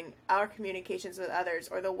affecting our communications with others,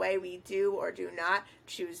 or the way we do or do not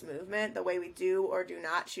choose movement, the way we do or do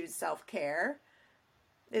not choose self-care.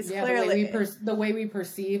 Is clearly the way we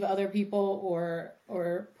perceive other people,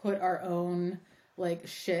 or put our own like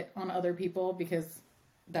shit on other people, because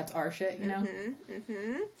that's our shit, you know?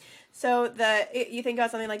 So you think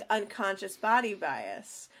about something like unconscious body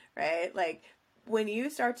bias, right? Like when you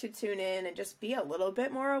start to tune in and just be a little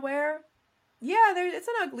bit more aware, yeah, it's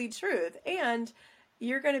an ugly truth. And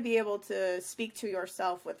you're going to be able to speak to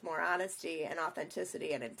yourself with more honesty and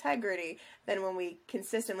authenticity and integrity than when we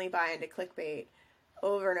consistently buy into clickbait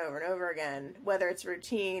over and over and over again, whether it's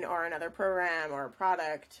routine or another program or a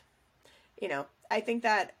product. You know, I think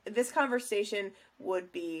that this conversation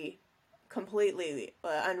would be completely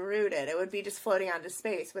unrooted. It would be just floating out into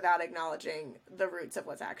space without acknowledging the roots of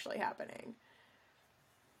what's actually happening.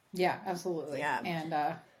 Yeah, absolutely. Yeah. And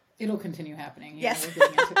it'll continue happening. Yes. We're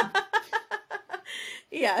getting into it.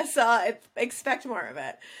 Yeah, so expect more of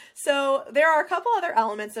it. So there are a couple other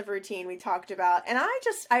elements of routine we talked about, and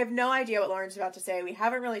I have no idea what Lauren's about to say. We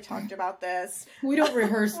haven't really talked about this. We don't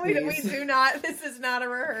rehearse we these. do not. This is not a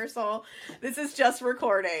rehearsal. This is just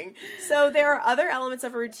recording. So there are other elements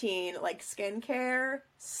of routine like skincare,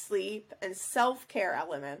 sleep, and self-care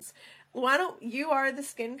elements. Why don't you are the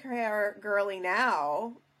skincare girly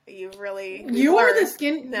now? You're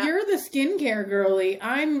the skincare girly.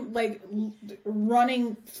 I'm like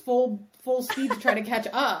running full speed to try to catch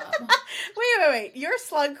up. Wait. You're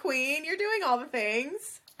slug queen. You're doing all the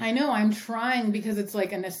things. I know. I'm trying because it's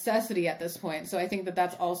like a necessity at this point. So I think that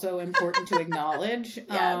that's also important to acknowledge.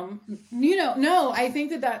 Yeah. I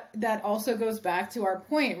think that also goes back to our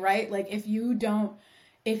point, right? Like if you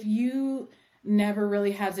never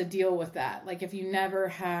really had to deal with that. Like if you never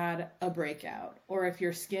had a breakout, or if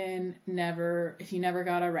your skin if you never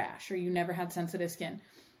got a rash, or you never had sensitive skin,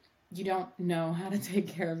 you don't know how to take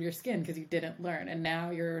care of your skin because you didn't learn. And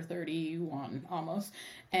now you're 31 almost.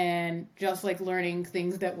 And just like learning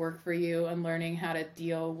things that work for you and learning how to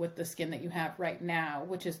deal with the skin that you have right now,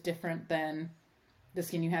 which is different than the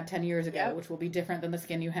skin you had 10 years ago, Yep. which will be different than the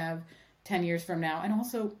skin you have 10 years from now. And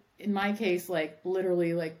also, in my case, like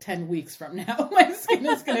literally like 10 weeks from now, my skin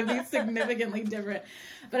is going to be significantly different.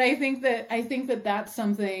 But I think that that's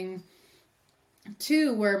something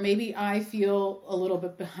too, where maybe I feel a little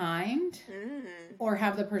bit behind or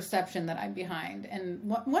have the perception that I'm behind. And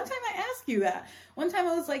one time I asked you that. One time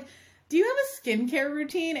I was like, do you have a skincare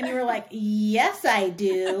routine? And you were like, yes, I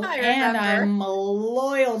do. And I'm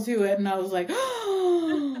loyal to it. And I was like,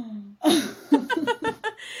 oh.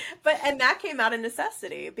 And that came out of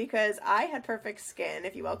necessity because I had perfect skin,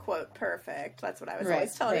 if you will, quote, perfect. That's what I was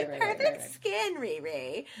always told. Perfect skin,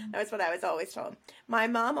 Riri. That's what I was always told. My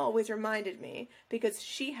mom always reminded me because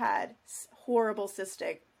she had horrible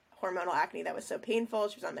cystic hormonal acne that was so painful.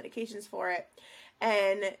 She was on medications for it.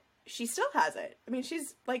 And she still has it. I mean,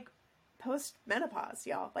 she's like post-menopause,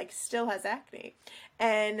 y'all. Like still has acne.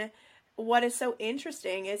 And what is so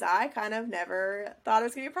interesting is I kind of never thought it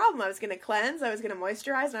was going to be a problem. I was going to cleanse, I was going to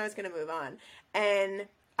moisturize, and I was going to move on. And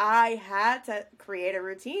I had to create a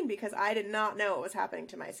routine because I did not know what was happening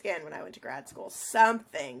to my skin when I went to grad school.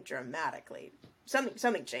 Something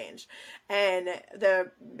changed. And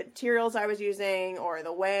the materials I was using or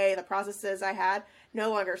the processes I had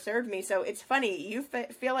no longer served me. So it's funny, you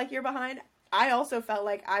feel like you're behind. I also felt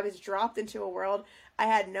like I was dropped into a world I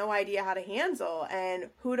had no idea how to handle. And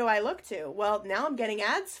who do I look to? Well, now I'm getting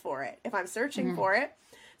ads for it if I'm searching for it.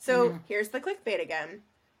 So here's the clickbait again.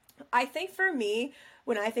 I think for me,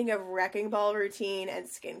 when I think of wrecking ball routine and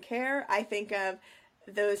skincare, I think of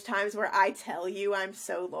those times where I tell you I'm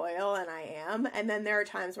so loyal, and I am. And then there are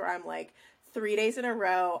times where I'm like 3 days in a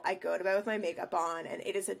row, I go to bed with my makeup on and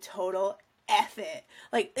it is a total F it.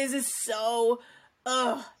 Like, this is so,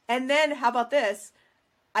 ugh. And then how about this?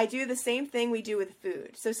 I do the same thing we do with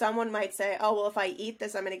food. So someone might say, oh, well, if I eat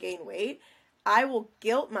this, I'm going to gain weight. I will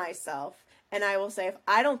guilt myself and I will say, if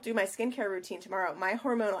I don't do my skincare routine tomorrow, my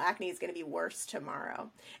hormonal acne is going to be worse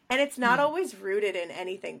tomorrow. And it's not always rooted in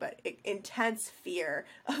anything but intense fear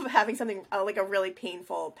of having something like a really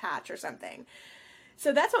painful patch or something.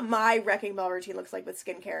 So that's what my wrecking ball routine looks like with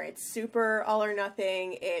skincare. It's super all or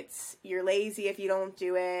nothing. You're lazy if you don't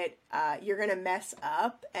do it. You're going to mess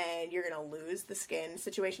up and you're going to lose the skin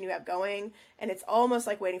situation you have going. And it's almost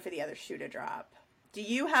like waiting for the other shoe to drop. Do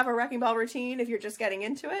you have a wrecking ball routine if you're just getting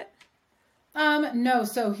into it? No.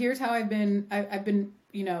 So here's how I've been,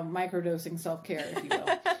 microdosing self-care, if you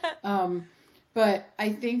will. But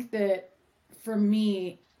I think that for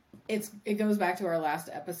me, it goes back to our last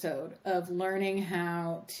episode of learning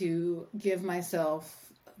how to give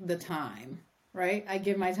myself the time, right? I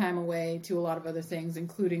give my time away to a lot of other things,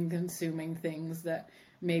 including consuming things that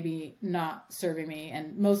maybe not serving me.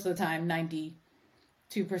 And most of the time, 92%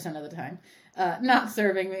 of the time, not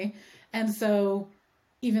serving me. And so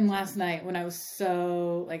even last night when I was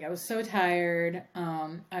so tired,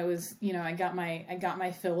 I got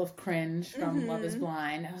my fill of cringe from Love is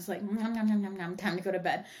Blind. I was like, nom, nom, nom, nom, nom, time to go to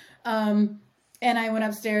bed. And I went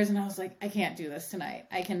upstairs and I was like, I can't do this tonight.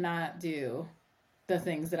 I cannot do the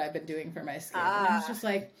things that I've been doing for my skin. And I was just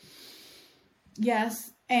like,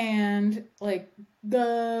 yes. And like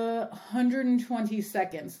the 120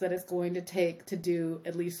 seconds that it's going to take to do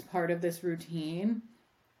at least part of this routine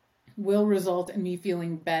will result in me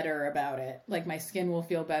feeling better about it. Like my skin will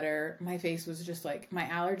feel better. My face was just like, my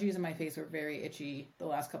allergies in my face were very itchy the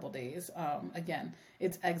last couple days. Again,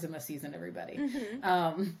 it's eczema season, everybody.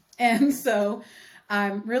 Mm-hmm. And so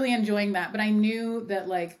I'm really enjoying that, but I knew that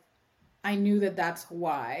that's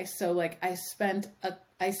why. So like I spent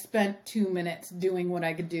 2 minutes doing what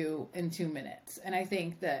I could do in 2 minutes. And I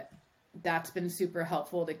think that that's been super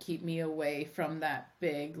helpful to keep me away from that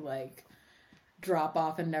big, like, drop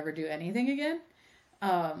off and never do anything again.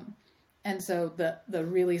 And so the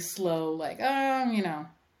really slow, like,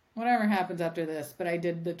 whatever happens after this, but I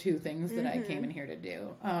did the 2 things that I came in here to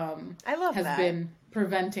do. I love has that. been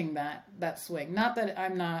preventing that swing. Not that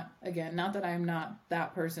I'm not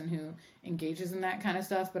that person who engages in that kind of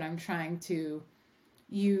stuff, but I'm trying to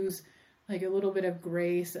use like a little bit of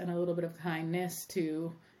grace and a little bit of kindness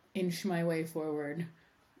to inch my way forward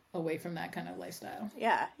away from that kind of lifestyle.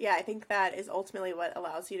 Yeah, I think that is ultimately what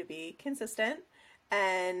allows you to be consistent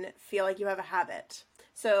and feel like you have a habit.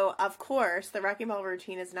 So, of course, the Wrecking Ball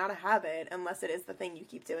routine is not a habit unless it is the thing you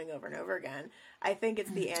keep doing over and over again. I think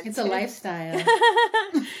it's the It's a lifestyle.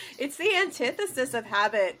 It's the antithesis of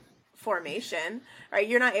habit formation, right?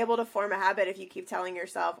 You're not able to form a habit if you keep telling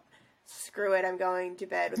yourself, screw it, I'm going to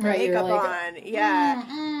bed with my makeup on.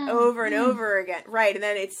 Yeah. Over and over again. Right. And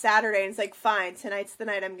then it's Saturday and it's like, fine, tonight's the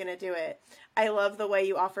night I'm going to do it. I love the way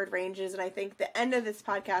you offered ranges. And I think the end of this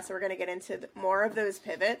podcast, we're going to get into more of those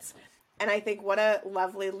pivots. And I think what a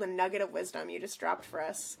lovely nugget of wisdom you just dropped for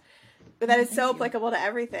us. But that is so applicable to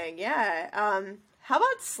everything. Yeah. How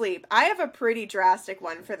about sleep? I have a pretty drastic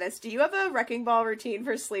one for this. Do you have a Wrecking Ball routine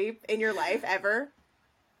for sleep in your life ever?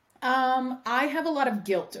 I have a lot of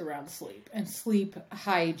guilt around sleep and sleep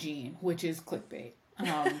hygiene, which is clickbait.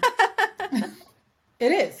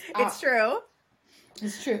 It is. It's true.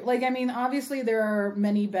 It's true. Like, I mean, obviously there are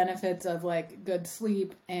many benefits of like good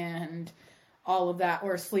sleep and all of that,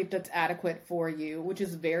 or sleep that's adequate for you, which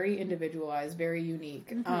is very individualized, very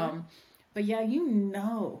unique. Mm-hmm. But yeah, you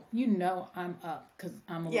know, I'm up because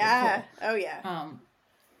I'm a little full. Oh yeah.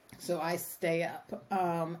 So I stay up.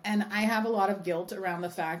 And I have a lot of guilt around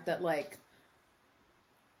the fact that, like,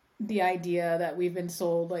 the idea that we've been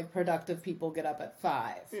sold, like, productive people get up at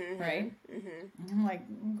 5, right? Mm-hmm. I'm like,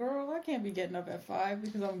 girl, I can't be getting up at 5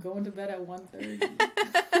 because I'm going to bed at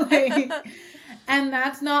 1:30. And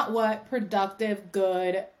that's not what productive,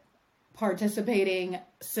 good, participating,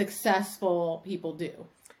 successful people do.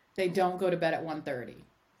 They don't go to bed at 1:30.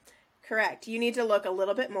 Correct. You need to look a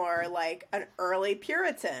little bit more like an early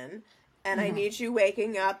Puritan, and I need you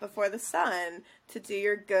waking up before the sun to do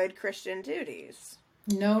your good Christian duties.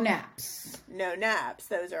 No naps. No naps.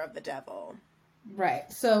 Those are of the devil.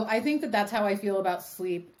 Right. So I think that that's how I feel about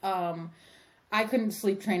sleep. I couldn't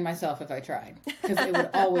sleep train myself if I tried because it would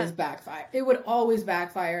always backfire. It would always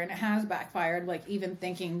backfire, and it has backfired. Like, even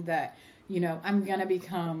thinking that, I'm going to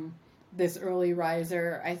become this early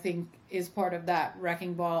riser, I think, is part of that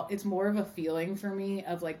wrecking ball. It's more of a feeling for me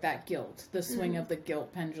of like that guilt, the swing of the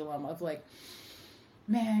guilt pendulum of like,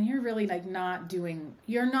 man, you're really like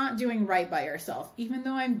you're not doing right by yourself. Even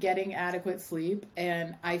though I'm getting adequate sleep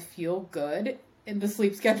and I feel good in the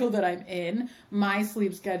sleep schedule that I'm in, my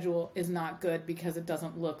sleep schedule is not good because it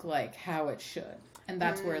doesn't look like how it should. And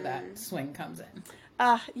that's where that swing comes in.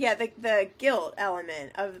 Yeah, the guilt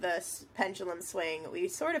element of the pendulum swing, we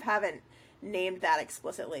sort of haven't named that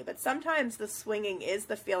explicitly, but sometimes the swinging is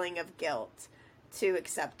the feeling of guilt to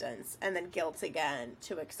acceptance, and then guilt again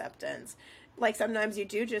to acceptance. Like, sometimes you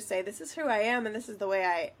do just say, this is who I am, and this is the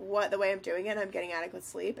way I'm doing it, I'm getting adequate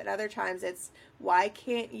sleep. And other times it's, why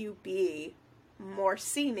can't you be more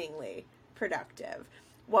seemingly productive?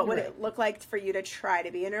 What would it look like for you to try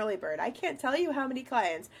to be an early bird? I can't tell you how many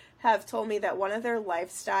clients have told me that one of their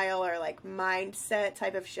lifestyle or like mindset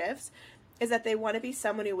type of shifts is that they want to be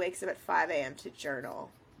someone who wakes up at 5 a.m. to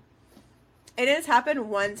journal. It has happened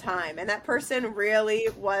one time, and that person really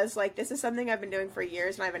was like, this is something I've been doing for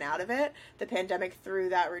years and I've been out of it. The pandemic threw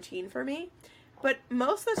that routine for me. But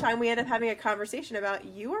most of the time we end up having a conversation about,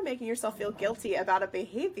 you are making yourself feel guilty about a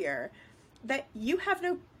behavior that you have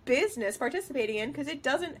no business participating in because it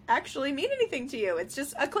doesn't actually mean anything to you. It's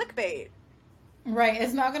just a clickbait. Right.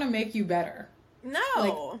 It's not going to make you better.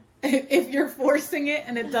 No. Like, if you're forcing it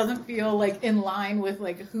and it doesn't feel like in line with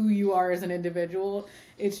like who you are as an individual,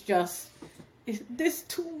 it's just, is this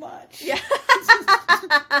too much? Yeah.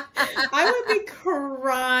 I would be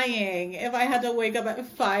crying dying if I had to wake up at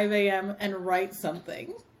 5 a.m. and write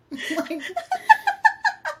something. Like,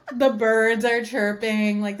 the birds are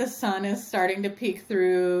chirping, like the sun is starting to peek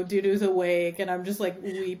through, Dudu's awake, and I'm just like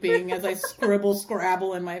weeping as I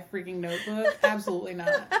scrabble in my freaking notebook. Absolutely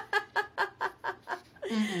not.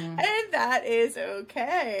 Mm-mm. And that is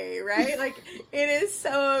okay, right? Like, it is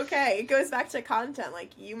so okay. It goes back to content. Like,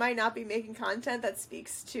 you might not be making content that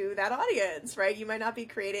speaks to that audience, right? You might not be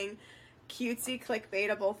creating cutesy,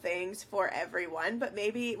 clickbaitable things for everyone, but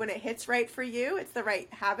maybe when it hits right for you, it's the right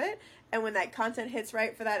habit. And when that content hits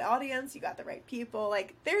right for that audience, you got the right people.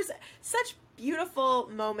 Like, there's such beautiful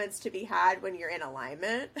moments to be had when you're in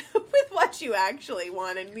alignment with what you actually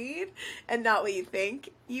want and need and not what you think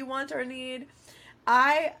you want or need.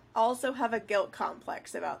 I also have a guilt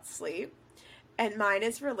complex about sleep, and mine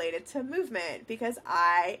is related to movement because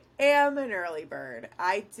I am an early bird.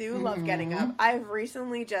 I do love getting up. I've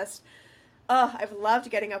recently I've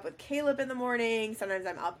loved getting up with Caleb in the morning. Sometimes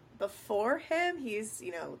I'm up before him. He's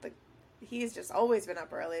just always been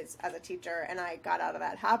up early as a teacher, and I got out of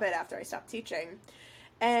that habit after I stopped teaching.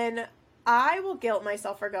 And I will guilt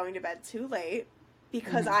myself for going to bed too late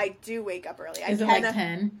because I do wake up early. Is it like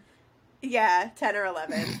 10? Yeah, 10 or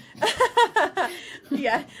 11.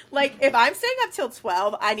 Yeah, like, if I'm staying up till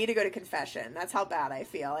 12, I need to go to confession. That's how bad I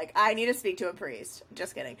feel. Like, I need to speak to a priest.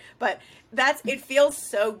 Just kidding. But it feels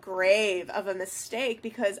so grave of a mistake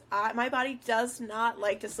because my body does not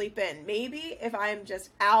like to sleep in. Maybe if I'm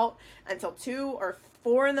just out until 2 or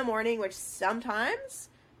 4 in the morning, which sometimes,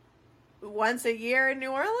 once a year in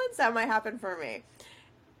New Orleans, that might happen for me.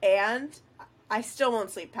 And I still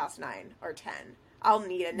won't sleep past 9 or 10. I'll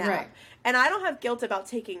need a nap. Right. And I don't have guilt about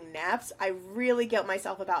taking naps. I really guilt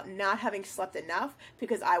myself about not having slept enough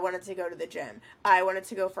because I wanted to go to the gym. I wanted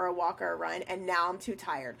to go for a walk or a run, and now I'm too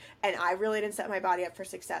tired. And I really didn't set my body up for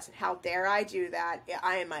success. And how dare I do that?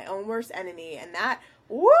 I am my own worst enemy. And that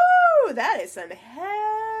is some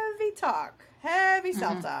heavy talk. Heavy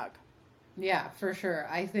self-talk. Yeah, for sure.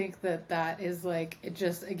 I think that is like, it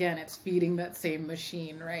just, again, it's feeding that same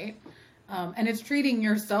machine, right? And it's treating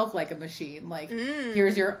yourself like a machine. Like,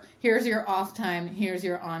 here's your off time, here's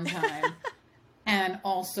your on time, and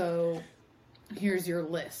also here's your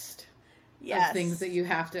list of things that you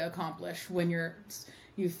have to accomplish when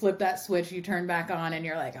you flip that switch, you turn back on, and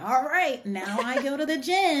you're like, all right, now I go to the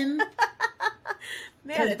gym.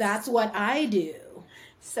 Because that's what I do.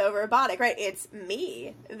 So robotic, right? It's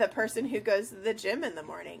me, the person who goes to the gym in the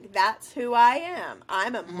morning. That's who I am.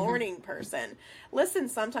 I'm a morning person. Listen,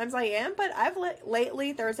 sometimes I am, but I've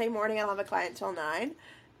lately, Thursday morning, I'll have a client till 9,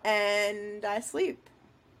 and I sleep.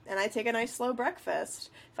 And I take a nice slow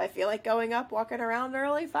breakfast. If I feel like going up, walking around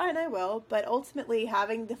early, fine, I will. But ultimately,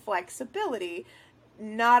 having the flexibility,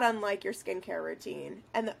 not unlike your skincare routine,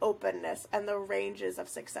 and the openness, and the ranges of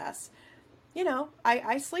success. You know,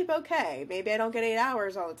 I sleep okay. Maybe I don't get 8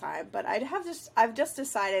 hours all the time, but I've just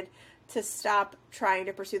decided to stop trying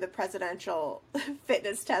to pursue the presidential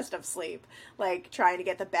fitness test of sleep, like trying to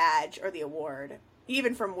get the badge or the award,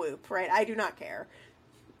 even from Whoop, right? I do not care.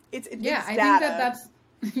 It's I data.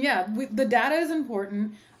 think the data is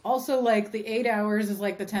important. Also, like, the 8 hours is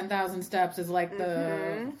like the 10,000 steps is like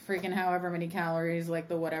the freaking however many calories, like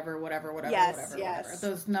the whatever. Yes.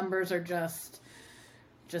 Those numbers are just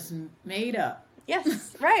made up.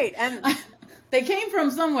 Yes, right. And they came from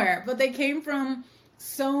somewhere, but they came from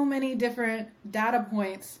so many different data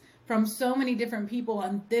points from so many different people,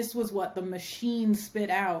 and this was what the machine spit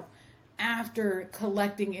out after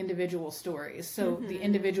collecting individual stories. So the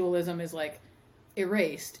individualism is like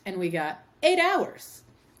erased, and we got 8 hours.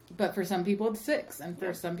 But for some people it's 6, and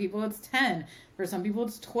for some people it's 10, for some people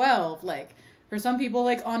it's 12, like for some people,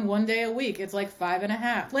 like, on one day a week, it's like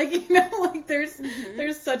 5.5. Like, you know, like, there's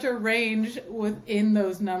such a range within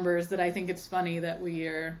those numbers that I think it's funny that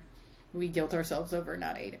we guilt ourselves over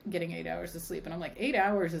not getting 8 hours of sleep. And I'm like, 8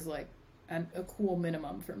 hours is, like, a cool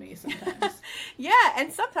minimum for me sometimes. Yeah,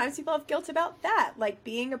 and sometimes people have guilt about that. Like,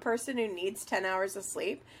 being a person who needs 10 hours of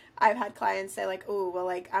sleep. I've had clients say, like, oh, well,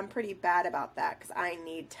 like, I'm pretty bad about that because I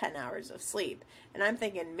need 10 hours of sleep. And I'm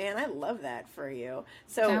thinking, man, I love that for you.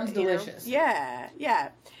 So, sounds delicious. Yeah.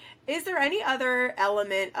 Is there any other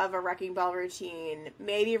element of a Wrecking Ball routine,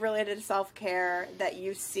 maybe related to self-care, that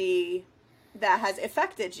you see that has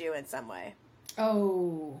affected you in some way?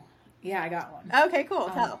 Oh, yeah, I got one. Okay, cool.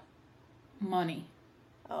 Tell. Money.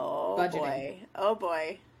 Oh, budgeting. Boy. Oh,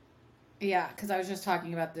 boy. Yeah, because I was just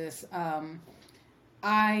talking about this.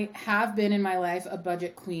 I have been in my life a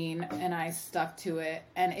budget queen, and I stuck to it.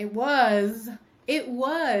 And it was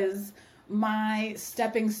my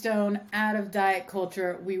stepping stone out of diet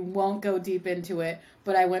culture, we won't go deep into it,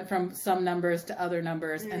 but I went from some numbers to other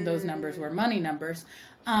numbers, and those numbers were money numbers.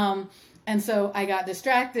 And so I got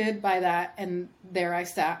distracted by that, and there I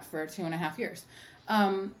sat for 2.5 years.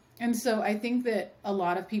 And so I think that a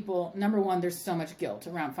lot of people, number one, there's so much guilt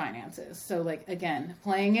around finances. So like, again,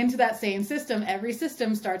 playing into that same system, every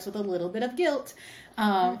system starts with a little bit of guilt,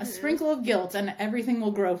 a sprinkle of guilt, and everything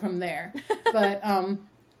will grow from there. But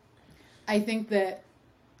I think that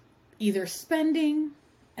either spending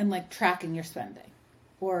and like tracking your spending,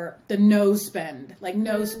 or the no spend, like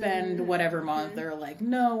no spend whatever month, or like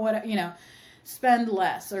no what, spend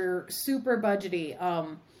less, or super budgety.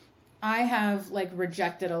 I have like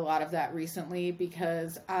rejected a lot of that recently,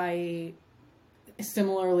 because I,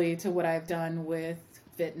 similarly to what I've done with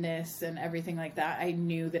fitness and everything like that, I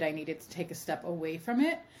knew that I needed to take a step away from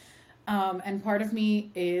it. And part of me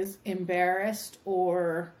is embarrassed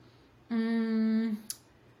or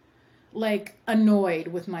like annoyed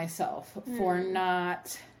with myself for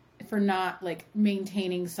not like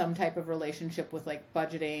maintaining some type of relationship with like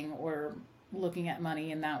budgeting or looking at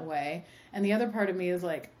money in that way. And the other part of me is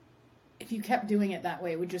like, if you kept doing it that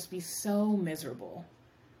way, it would just be so miserable.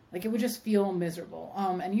 Like, it would just feel miserable.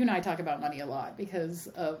 And you and I talk about money a lot because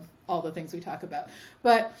of all the things we talk about.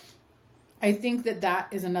 But I think that that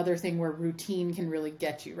is another thing where routine can really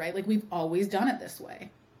get you, right? Like, we've always done it this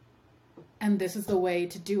way. And this is the way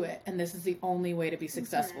to do it. And this is the only way to be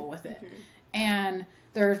successful with it. And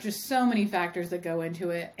there are just so many factors that go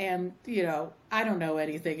into it. And, I don't know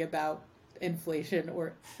anything about inflation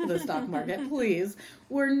or the stock market. Please,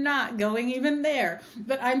 we're not going even there.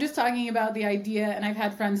 But I'm just talking about the idea, and I've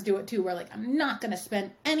had friends do it too, where like, I'm not going to spend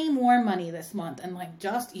any more money this month. And like,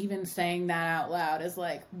 just even saying that out loud is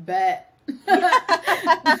like, bet.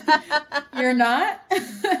 You're not?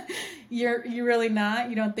 You're really not?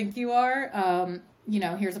 You don't think you are?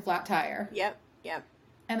 Here's a flat tire. Yep.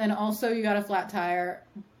 And then also you got a flat tire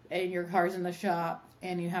and your car's in the shop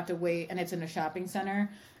and you have to wait, and it's in a shopping center,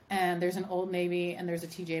 and there's an Old Navy and there's a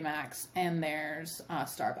TJ Maxx and there's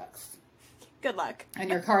Starbucks. Good luck. And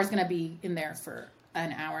your car's going to be in there for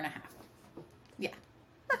an hour and a half. Yeah.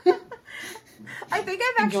 I think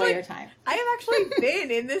Enjoy your time. I have actually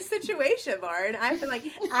been in this situation, Lauren. I've been like,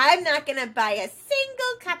 I'm not going to buy a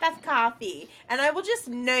single cup of coffee. And I will just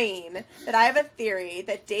name that I have a theory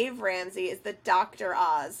that Dave Ramsey is the Dr.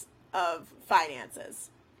 Oz of finances.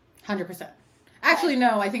 100%. Actually,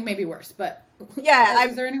 no, I think maybe worse, but... Yeah.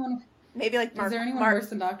 Is there anyone... Maybe like Mark... Is there anyone worse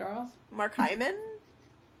than Dr. Oz? Mark Hyman?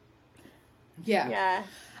 Yeah.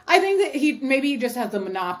 I think that he just has the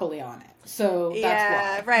monopoly on it. So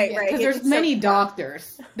that's why. Right. Because there's many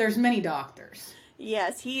doctors. There's many doctors.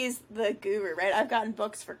 Yes, he's the guru, right? I've gotten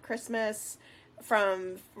books for Christmas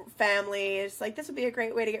from family. It's like, this would be a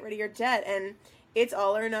great way to get rid of your debt. And it's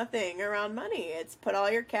all or nothing around money. It's put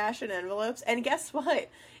all your cash in envelopes. And guess what?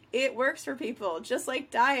 It works for people. Just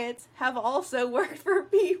like diets have also worked for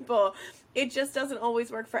people. It just doesn't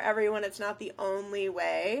always work for everyone. It's not the only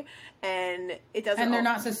way. And it doesn't. And they're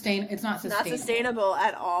not sustainable. It's not sustainable. Not sustainable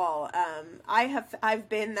at all. I've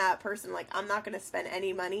been that person. Like, I'm not going to spend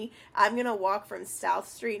any money. I'm going to walk from South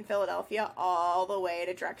Street in Philadelphia all the way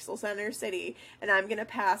to Drexel Center City. And I'm going to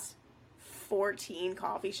pass 14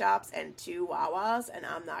 coffee shops and 2 Wawas, and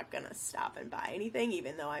I'm not gonna stop and buy anything,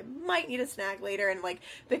 even though I might need a snack later. And like,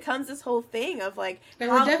 becomes this whole thing of like,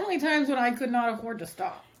 there were definitely times when I could not afford to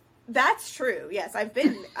stop. That's true. Yes, I've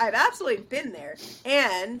absolutely been there.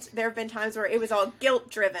 And there have been times where it was all guilt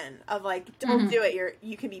driven of like, don't do it.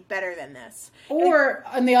 You can be better than this. Or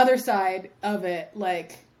on the other side of it,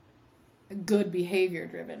 like good behavior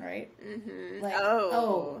driven, right? Mm-hmm.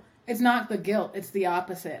 Like, it's not the guilt. It's the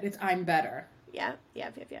opposite. It's I'm better. Yep.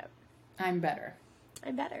 I'm better.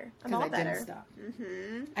 I'm all better. Didn't stop.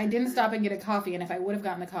 I didn't stop and get a coffee, and if I would have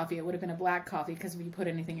gotten the coffee, it would have been a black coffee, because if you put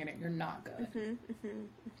anything in it, you're not good.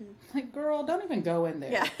 Like, girl, don't even go in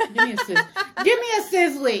there. Yeah. Give me a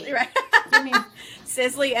sizzly. Right. Give me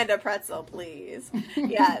sizzly and a pretzel, please.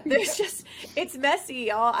 Yeah, it's messy,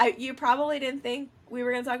 y'all. You probably didn't think we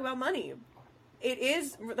were going to talk about money. It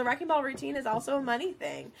is, the Wrecking Ball routine is also a money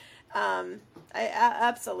thing. I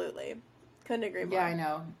absolutely couldn't agree more. Yeah, I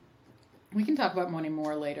know. We can talk about money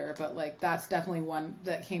more later, but like, that's definitely one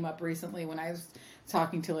that came up recently when I was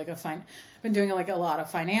talking to like been doing like a lot of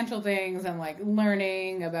financial things and like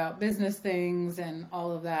learning about business things and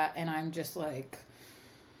all of that. And I'm just like,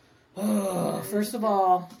 first of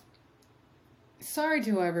all, sorry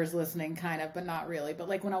to whoever's listening, kind of, but not really. But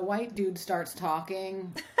like, when a white dude starts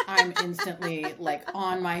talking, I'm instantly like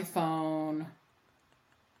on my phone,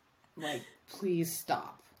 like, please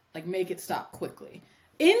stop. Like, make it stop quickly.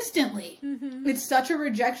 instantly. It's such a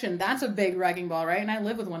rejection. That's a big wrecking ball, right? And I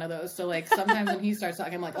live with one of those. So like sometimes when he starts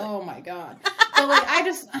talking, I'm like, oh my God. But like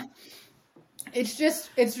it's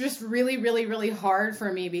just really, really, really hard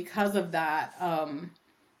for me because of that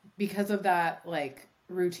like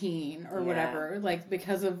routine or whatever, like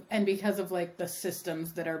because of like the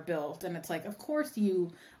systems that are built. And it's like, of course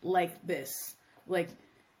you like this, like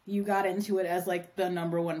you got into it as like the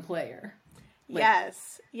number one player. Like,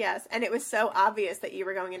 yes. And it was so obvious that you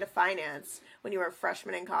were going into finance when you were a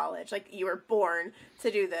freshman in college. Like, you were born to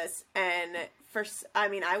do this. And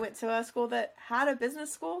I went to a school that had a business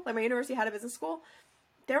school. Like, my university had a business school.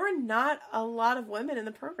 There were not a lot of women in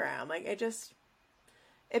the program. Like,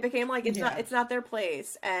 it became like it's not their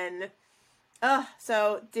place. And,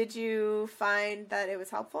 so did you find that it was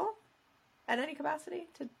helpful at any capacity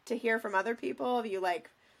to hear from other people? Have you like...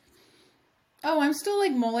 Oh, I'm still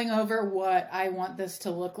like mulling over what I want this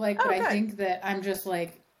to look like, but I think that I'm just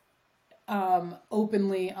like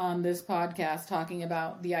openly on this podcast talking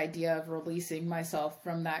about the idea of releasing myself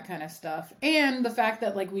from that kind of stuff, and the fact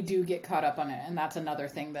that like we do get caught up on it, and that's another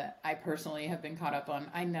thing that I personally have been caught up on.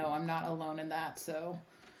 I know I'm not alone in that, so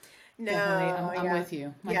definitely I'm with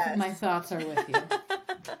you. My thoughts are with you.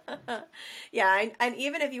 Yeah, and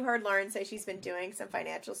even if you heard Lauren say she's been doing some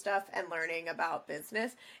financial stuff and learning about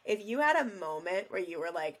business, if you had a moment where you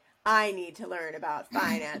were like, I need to learn about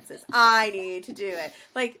finances, I need to do it,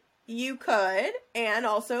 like, you could, and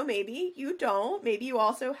also maybe you don't, maybe you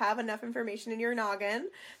also have enough information in your noggin,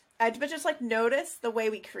 but just like notice the way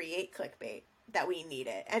we create clickbait, that we need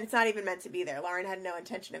it, and it's not even meant to be there. Lauren had no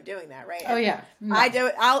intention of doing that, right? Oh yeah, no.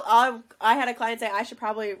 I had a client say I should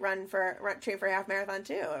probably train for a half marathon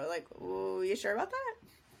too. I was like, ooh, you sure about that?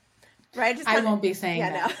 Right? I won't be saying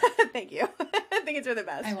that. No. Thank you. I think it's for the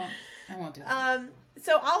best. I won't do that.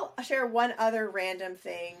 So I'll share one other random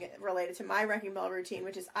thing related to my wrecking ball routine,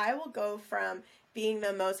 which is I will go from being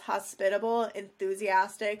the most hospitable,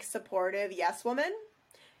 enthusiastic, supportive yes woman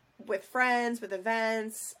with friends, with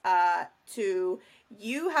events, to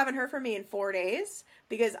you haven't heard from me in 4 days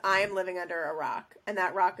because I am living under a rock, and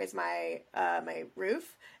that rock is my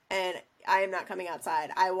roof, and I am not coming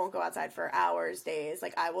outside. I won't go outside for hours, days.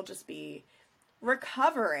 Like, I will just be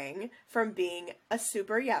recovering from being a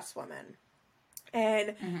super yes woman.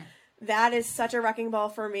 And that is such a wrecking ball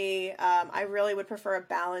for me. I really would prefer a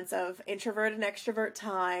balance of introvert and extrovert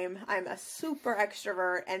time. I'm a super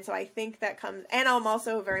extrovert, and so I think that comes... And I'm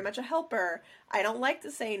also very much a helper. I don't like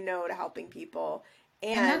to say no to helping people.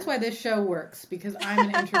 And that's why this show works, because I'm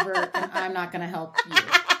an introvert and I'm not going to help you.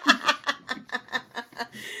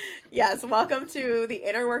 Yes, welcome to the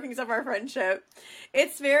inner workings of our friendship.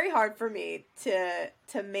 It's very hard for me to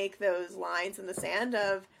make those lines in the sand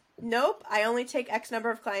of... Nope, I only take X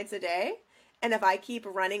number of clients a day, and if I keep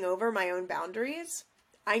running over my own boundaries,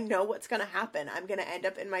 I know what's going to happen. I'm going to end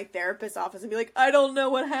up in my therapist's office and be like, I don't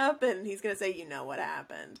know what happened. He's going to say, you know what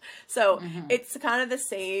happened. So it's kind of the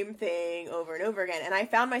same thing over and over again. And I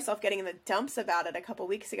found myself getting in the dumps about it a couple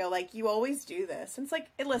weeks ago. Like, you always do this. And it's like,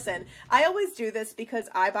 hey, listen, I always do this because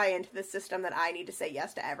I buy into the system that I need to say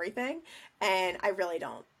yes to everything. And I really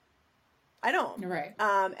don't. I don't. Right.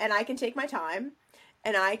 And I can take my time.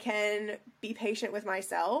 And I can be patient with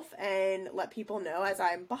myself and let people know as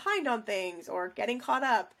I'm behind on things or getting caught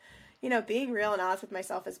up. You know, being real and honest with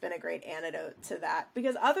myself has been a great antidote to that.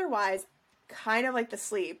 Because otherwise, kind of like the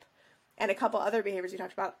sleep and a couple other behaviors you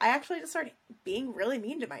talked about, I actually just started being really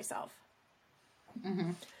mean to myself.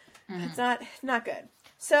 It's not good.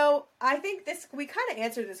 So I think we kind of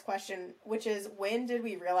answered this question, which is, when did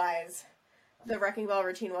we realize the wrecking ball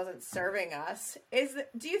routine wasn't serving us?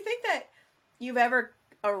 Do you think that you've ever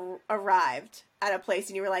arrived at a place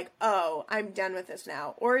and you were like, oh, I'm done with this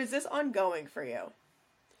now? Or is this ongoing for you?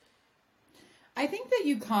 I think that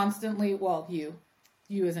you constantly, well, you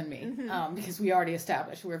as in me, because we already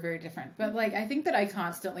established we're very different. But like, I think that I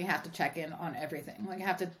constantly have to check in on everything. Like, I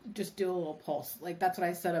have to just do a little pulse. Like, that's what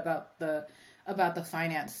I said about the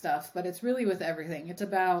finance stuff. But it's really with everything. It's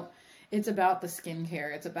about the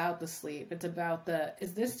skincare. It's about the sleep. It's about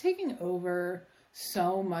is this taking over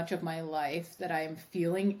so much of my life that I am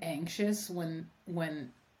feeling anxious when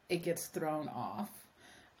it gets thrown off.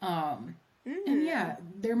 And yeah,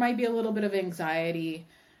 there might be a little bit of anxiety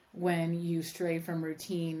when you stray from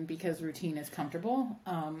routine because routine is comfortable.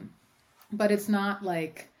 But it's not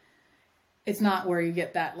where you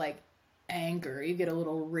get that like anger, you get a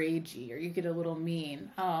little ragey or you get a little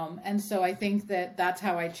mean. And so I think that's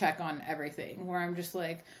how I check on everything, where I'm just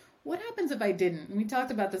like, what happens if I didn't? And we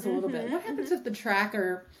talked about this a little bit. What happens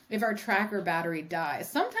if our tracker battery dies?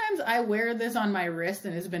 Sometimes I wear this on my wrist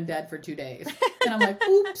and it's been dead for 2 days. And I'm like,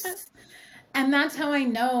 oops. And that's how I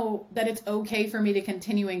know that it's okay for me to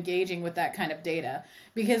continue engaging with that kind of data.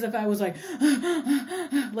 Because if I was like,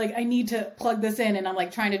 like I need to plug this in and I'm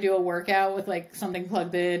like trying to do a workout with like something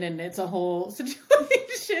plugged in and it's a whole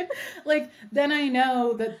situation, like then I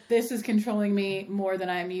know that this is controlling me more than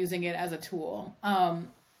I'm using it as a tool.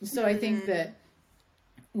 So I think that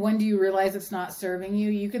when do you realize it's not serving you?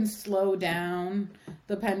 You can slow down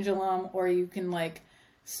the pendulum, or you can like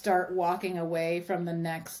start walking away from the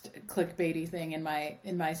next clickbaity thing in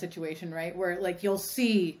my situation, right? Where like you'll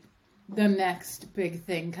see the next big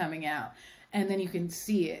thing coming out and then you can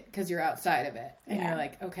see it because you're outside of it and you're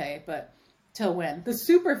like, okay, but till when? The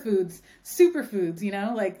superfoods, you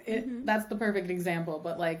know, like it, that's the perfect example.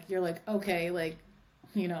 But like, you're like, okay, like,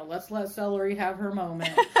 you know, let's let celery have her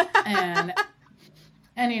moment.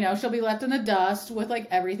 And, you know, she'll be left in the dust with like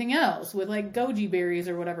everything else, with like goji berries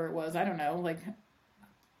or whatever it was. I don't know, like,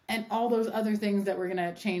 and all those other things that were going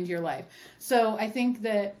to change your life. So I think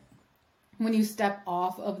that when you step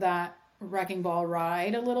off of that wrecking ball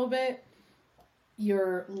ride a little bit,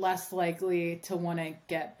 you're less likely to want to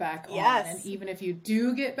get back on. And even if you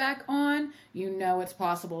do get back on, you know it's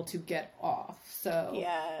possible to get off. So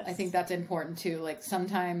I think that's important too. Like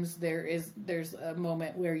sometimes there's a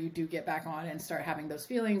moment where you do get back on and start having those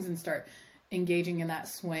feelings and start engaging in that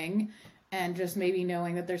swing. And just maybe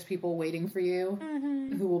knowing that there's people waiting for you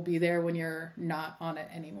who will be there when you're not on it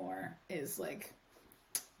anymore is like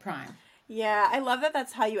prime. Yeah, I love that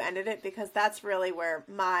that's how you ended it, because that's really where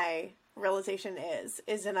my realization is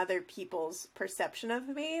in other people's perception of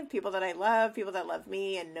me, people that I love, people that love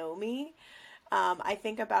me and know me. I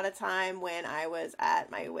think about a time when I was at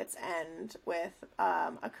my wit's end with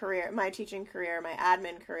a career, my teaching career, my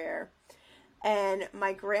admin career, and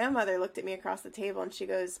my grandmother looked at me across the table and she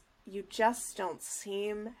goes, "You just don't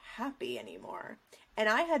seem happy anymore." And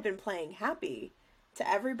I had been playing happy to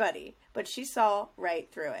everybody, but she saw right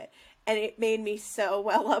through it. And it made me so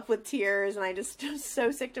well up with tears, and I just was so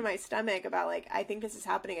sick to my stomach about, like, I think this is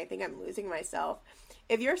happening. I think I'm losing myself.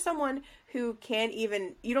 If you're someone who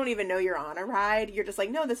you don't even know you're on a ride, you're just like,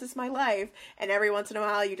 no, this is my life. And every once in a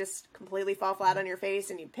while, you just completely fall flat on your face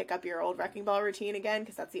and you pick up your old wrecking ball routine again,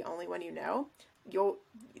 because that's the only one you know. You'll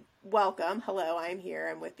welcome. Hello, I'm here.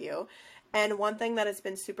 I'm with you. And one thing that has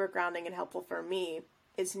been super grounding and helpful for me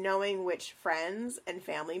is knowing which friends and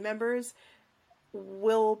family members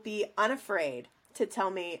will be unafraid to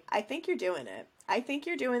tell me, I think you're doing it. I think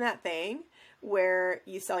you're doing that thing where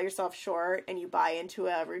you sell yourself short and you buy into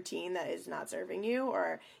a routine that is not serving you,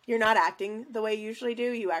 or you're not acting the way you usually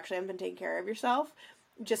do. You actually haven't been taking care of yourself.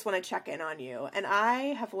 Just want to check in on you. And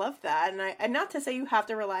I have loved that. And not to say you have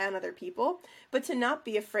to rely on other people, but to not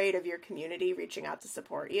be afraid of your community reaching out to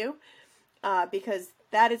support you. Because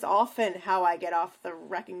that is often how I get off the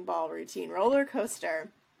wrecking ball routine roller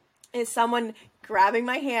coaster, is someone grabbing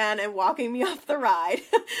my hand and walking me off the ride.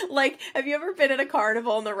 Like, have you ever been at a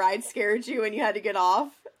carnival and the ride scared you and you had to get off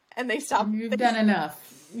and they stopped? You've done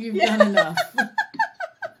enough. You've done enough.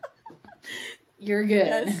 You're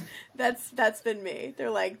good. Yes, that's been me. They're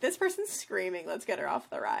like, this person's screaming, let's get her off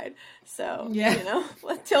the ride. So, you know,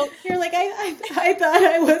 you're like, I thought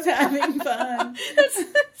I was having fun.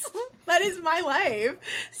 That is my life.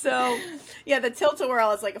 So, yeah, the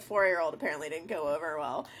tilt-a-whirl as like a 4-year-old apparently didn't go over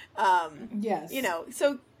well. Yes. You know,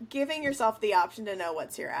 so giving yourself the option to know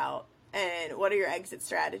what's your out and what are your exit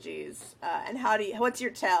strategies, and what's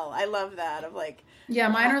your tell? I love that, of like, yeah,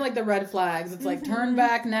 mine are like the red flags. It's like, turn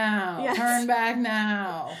back now, turn back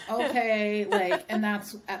now. Okay. Like, and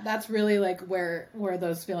that's really like where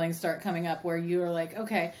those feelings start coming up, where you are like,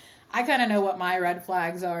 okay, I kind of know what my red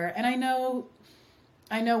flags are. And I know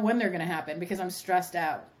when they're going to happen because I'm stressed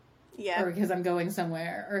out. Yeah. Or because I'm going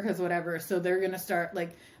somewhere or because whatever. So they're going to start,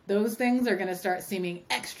 like, those things are going to start seeming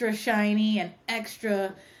extra shiny and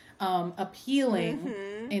extra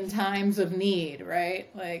appealing in times of need,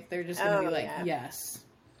 right? Like, they're just going to be like, yes,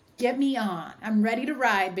 get me on. I'm ready to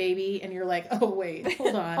ride, baby. And you're like, oh, wait,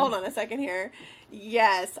 hold on. Hold on a second here.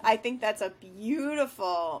 Yes, I think that's a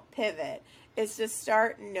beautiful pivot, is to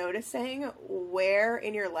start noticing where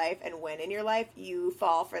in your life and when in your life you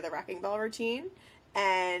fall for the wrecking ball routine.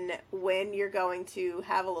 And when you're going to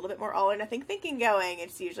have a little bit more all or nothing thinking going.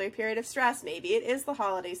 It's usually a period of stress. Maybe it is the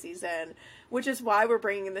holiday season, which is why we're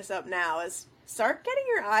bringing this up now, is start getting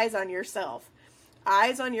your eyes on yourself,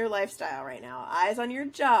 eyes on your lifestyle right now, eyes on your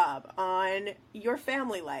job, on your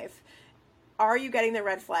family life. Are you getting the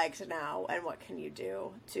red flags now? And what can you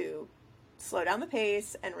do to slow down the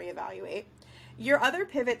pace and reevaluate? Your other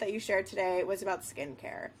pivot that you shared today was about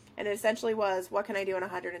skincare. And it essentially was, what can I do in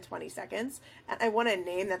 120 seconds? And I want to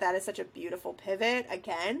name that is such a beautiful pivot,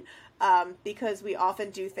 again, because we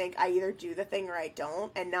often do think I either do the thing or I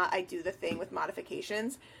don't, and not I do the thing with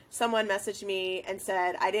modifications. Someone messaged me and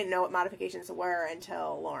said, I didn't know what modifications were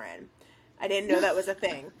until Lauren. I didn't know that was a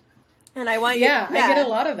thing. And I want you, I get a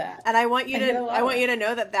lot of that. And I want you to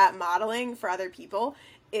know that modeling for other people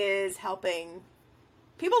is helping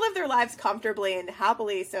people live their lives comfortably and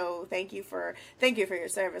happily. So thank you for your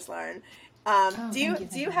service, Lauren. Do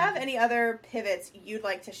you have any other pivots you'd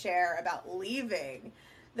like to share about leaving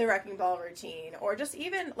the wrecking ball routine, or just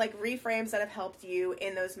even like reframes that have helped you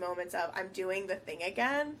in those moments of I'm doing the thing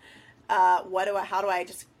again? How do I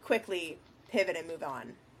just quickly pivot and move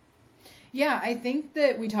on? Yeah, I think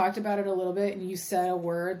that we talked about it a little bit, and you said a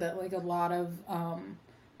word that like a lot of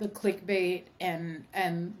the clickbait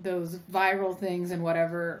and those viral things and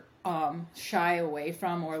whatever shy away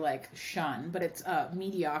from or like shun, but it's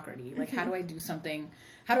mediocrity. Like, how do I do something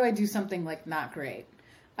like not great?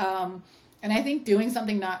 And I think doing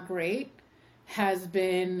something not great has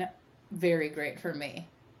been very great for me.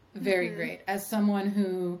 Very great. As someone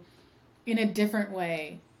who, in a different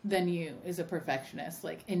way than you, is a perfectionist,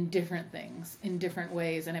 like in different things, in different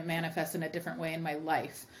ways, and it manifests in a different way in my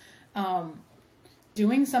life.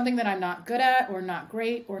 Doing something that I'm not good at or not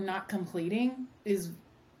great or not completing has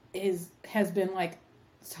been like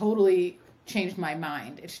totally changed my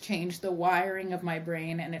mind. It's changed the wiring of my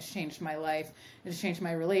brain, and it's changed my life. It's changed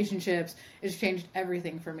my relationships. It's changed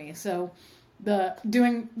everything for me. So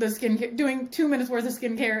doing 2 minutes worth of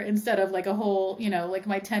skincare instead of like a whole, like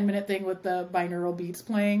my 10-minute thing with the binaural beats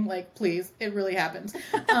playing, like, please, it really happens.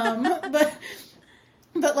 But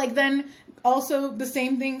like then also the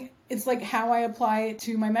same thing, it's like how I apply it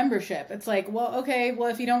to my membership. It's like, well,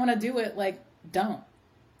 if you don't want to do it, like, don't.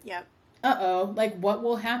 Yep. Like, what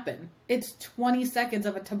will happen? It's 20 seconds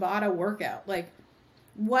of a Tabata workout. Like,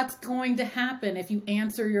 what's going to happen if you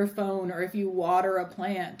answer your phone, or if you water a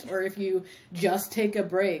plant, or if you just take a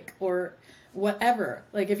break, or whatever?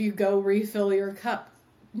 Like, if you go refill your cup,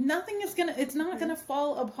 it's not gonna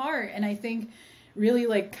fall apart. And I think really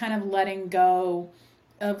like kind of letting go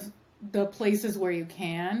of the places where you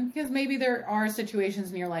can, because maybe there are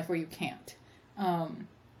situations in your life where you can't, and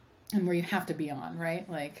where you have to be on, right?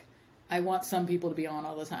 Like, I want some people to be on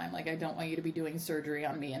all the time. Like, I don't want you to be doing surgery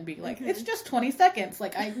on me and be like, it's just 20 seconds.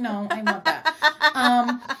 Like, I want that.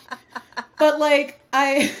 But like,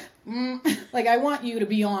 I want you to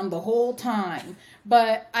be on the whole time.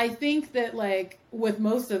 But I think that like with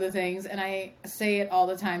most of the things, and I say it all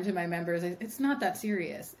the time to my members, it's not that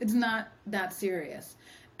serious. It's not that serious.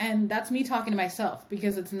 And that's me talking to myself,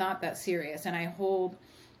 because it's not that serious. And I held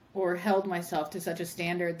myself to such a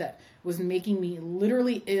standard that was making me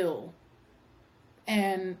literally ill.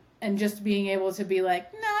 And just being able to be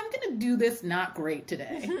like, no, I'm going to do this not great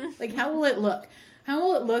today. Like, how will it look? How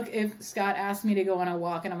will it look if Scott asked me to go on a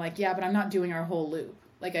walk and I'm like, yeah, but I'm not doing our whole loop.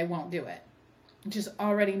 Like, I won't do it. Just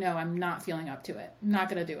already know I'm not feeling up to it. I'm not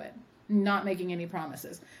going to do it. I'm not making any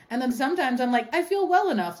promises. And then sometimes I'm like, I feel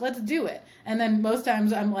well enough. Let's do it. And then most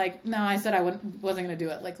times I'm like, no, I said I wasn't going to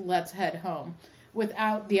do it. Like, let's head home.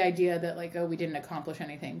 Without the idea that like, oh, we didn't accomplish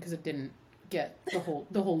anything because it didn't get the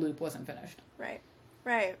whole loop wasn't finished.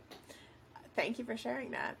 Right. Thank you for sharing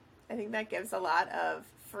that. I think that gives a lot of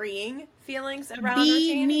freeing feelings around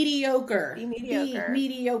routine. Be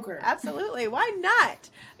mediocre. Absolutely. Why not?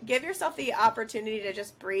 Give yourself the opportunity to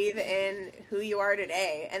just breathe in who you are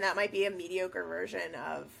today. And that might be a mediocre version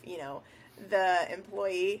of, the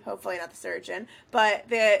employee, hopefully not the surgeon, but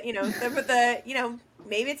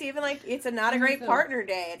maybe it's even like it's not a great partner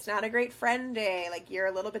day. It's not a great friend day. Like, you're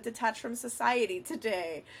a little bit detached from society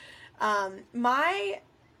today. My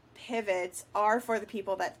pivots are for the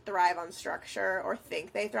people that thrive on structure or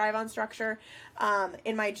think they thrive on structure.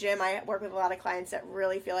 In my gym, I work with a lot of clients that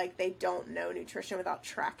really feel like they don't know nutrition without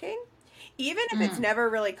tracking. Even if it's never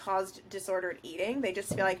really caused disordered eating, they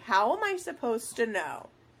just feel like, how am I supposed to know?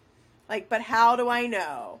 Like, but how do I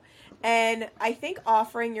know? And I think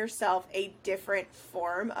offering yourself a different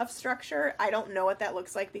form of structure, I don't know what that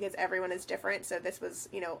looks like because everyone is different. So this was,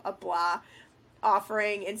 a blah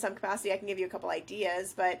offering in some capacity. I can give you a couple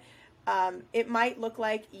ideas, but it might look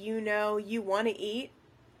like, you want to eat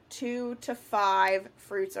 2 to 5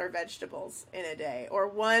 fruits or vegetables in a day, or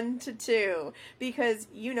 1 to 2, because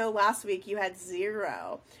last week you had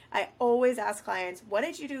 0. I always ask clients, what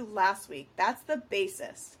did you do last week? That's the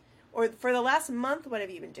basis. Or for the last month, what have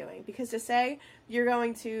you been doing? Because to say you're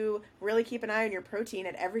going to really keep an eye on your protein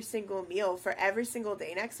at every single meal for every single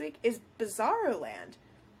day next week is bizarro land.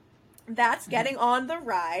 That's getting on the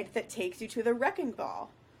ride that takes you to the wrecking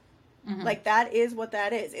ball. Mm-hmm. Like, that is what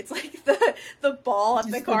that is. It's like the ball at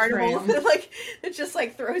Just the carnival tram. that, like, it just,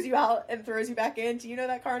 like, throws you out and throws you back in. Do you know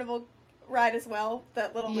that carnival ride as well?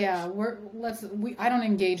 That little Yeah, I don't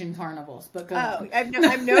engage in carnivals, but go on.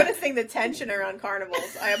 I'm noticing the tension around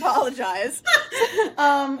carnivals. I apologize. You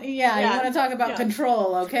want to talk about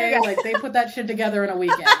control, okay? Like, they put that shit together in a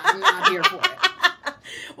weekend. I'm not here for it.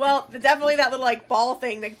 Well, definitely that little, like, ball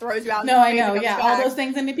thing that throws you out. No, I know, yeah. All those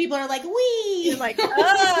things, and the people are like, wee! You're like,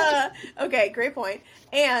 Okay, great point.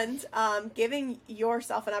 And giving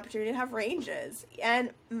yourself an opportunity to have ranges.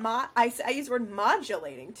 And I use the word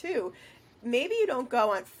modulating, too. Maybe you don't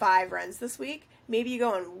go on 5 runs this week. Maybe you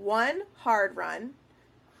go on 1 hard run,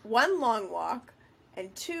 1 long walk,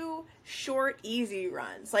 and 2 short, easy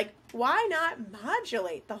runs. Like, why not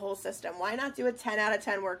modulate the whole system? Why not do a 10 out of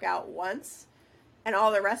 10 workout once? And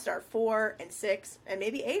all the rest are 4 and 6 and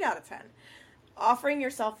maybe 8 out of 10. Offering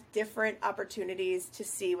yourself different opportunities to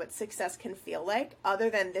see what success can feel like, other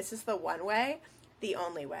than this is the one way, the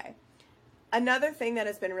only way. Another thing that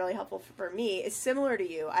has been really helpful for me is similar to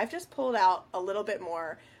you. I've just pulled out a little bit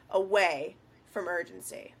more away from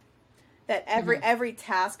urgency. That every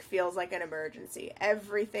task feels like an emergency.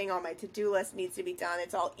 Everything on my to-do list needs to be done.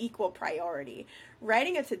 It's all equal priority.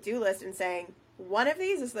 Writing a to-do list and saying, one of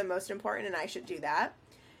these is the most important and I should do that,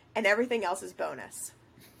 and everything else is bonus.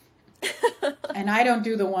 And I don't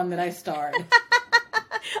do the one that I starred.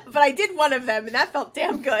 But I did one of them, and that felt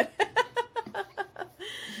damn good.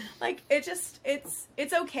 Like,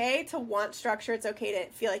 it's okay to want structure. It's okay to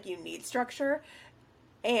feel like you need structure.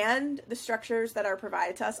 And the structures that are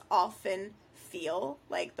provided to us often feel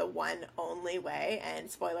like the one only way. And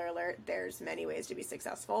spoiler alert, there's many ways to be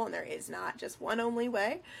successful, and there is not just one only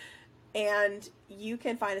way. And you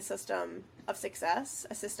can find a system of success,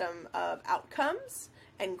 a system of outcomes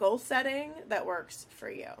and goal setting that works for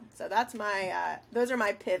you. So that's those are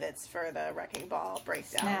my pivots for the Wrecking Ball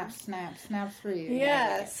breakdown. Snaps for you.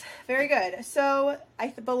 Yes, very good. So I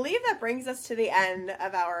believe that brings us to the end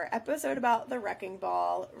of our episode about the Wrecking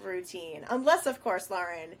Ball routine. Unless, of course,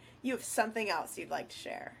 Lauren, you have something else you'd like to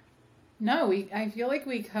share. No, I feel like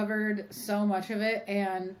we covered so much of it.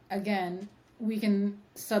 And again, we can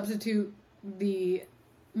substitute the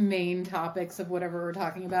main topics of whatever we're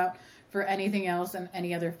talking about for anything else and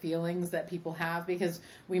any other feelings that people have, because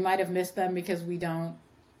we might have missed them because we don't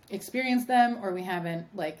experience them, or we haven't,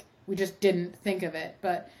 we just didn't think of it.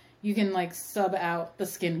 But you can sub out the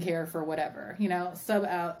skincare for whatever, sub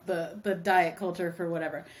out the diet culture for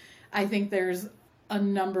whatever. I think there's a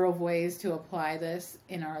number of ways to apply this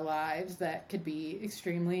in our lives that could be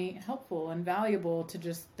extremely helpful and valuable to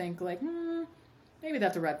just think maybe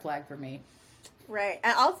that's a red flag for me. Right.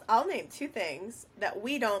 And I'll name 2 things that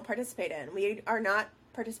we don't participate in. We are not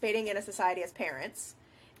participating in a society as parents,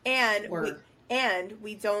 and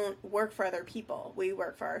we don't work for other people. We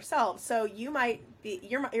work for ourselves. So you might be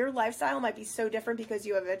your lifestyle might be so different because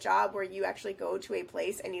you have a job where you actually go to a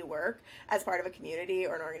place and you work as part of a community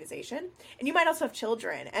or an organization. And you might also have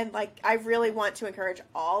children. And I really want to encourage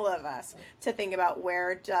all of us to think about,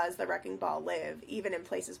 where does the Wrecking Ball live, even in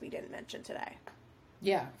places we didn't mention today.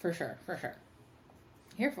 Yeah, for sure.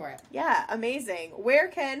 Here for it. Yeah, amazing. Where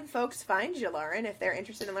can folks find you, Lauren, if they're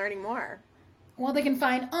interested in learning more? Well, they can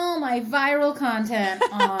find all my viral content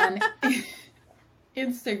on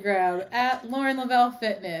Instagram at Lauren Lavelle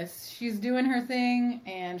Fitness. She's doing her thing,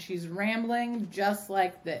 and she's rambling just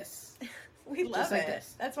like this. We love it.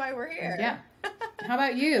 This. That's why we're here. Yeah. How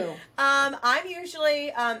about you? I'm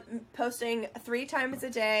usually posting 3 times a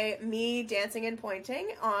day, me dancing and pointing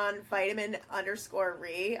on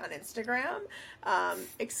vitamin_re on Instagram.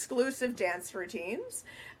 Exclusive dance routines.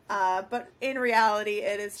 But in reality,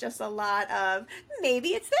 it is just a lot of maybe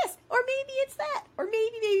it's this, or maybe it's that, or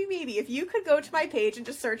maybe. If you could go to my page and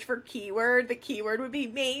just search for keyword, the keyword would be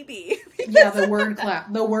maybe. Yeah, the word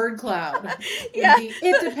cloud. Yeah.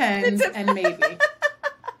 It depends and maybe.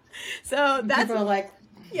 So that's... People are like...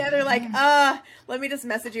 Yeah, they're like, let me just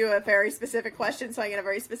message you a very specific question so I get a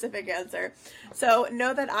very specific answer. So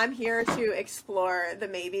know that I'm here to explore the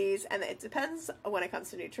maybes, and it depends when it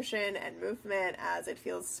comes to nutrition and movement as it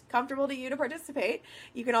feels comfortable to you to participate.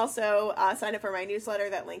 You can also sign up for my newsletter.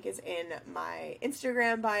 That link is in my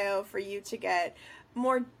Instagram bio for you to get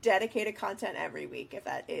more dedicated content every week if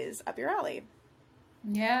that is up your alley.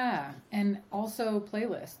 Yeah, and also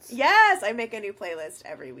playlists. Yes, I make a new playlist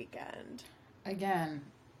every weekend. Again,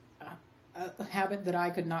 a habit that I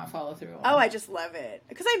could not follow through on. Oh, I just love it.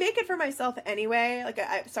 Because I make it for myself anyway.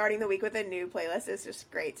 Starting the week with a new playlist is just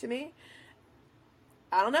great to me.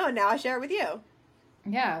 I don't know, and now I share it with you.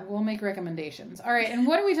 Yeah, we'll make recommendations. All right, and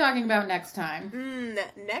what are we talking about next time?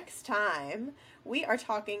 Next time, we are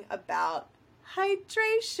talking about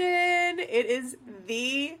hydration. It is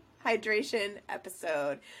the hydration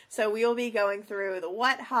episode. So we will be going through the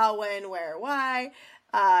what, how, when, where, why.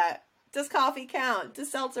 Does coffee count?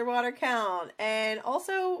 Does seltzer water count? And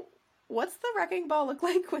also, what's the wrecking ball look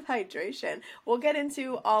like with hydration? We'll get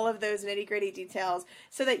into all of those nitty-gritty details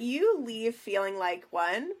so that you leave feeling like,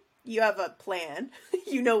 one, you have a plan.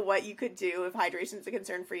 You know what you could do if hydration is a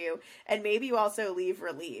concern for you. And maybe you also leave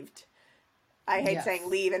relieved. I hate saying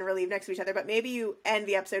leave and relieve next to each other, but maybe you end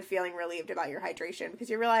the episode feeling relieved about your hydration because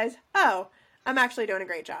you realize, oh, I'm actually doing a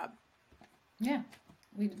great job. Yeah.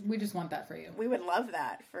 We just want that for you. We would love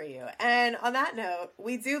that for you. And on that note,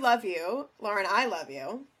 we do love you. Lauren, I love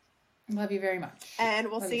you. Love you very much.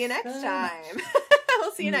 And we'll see you next time.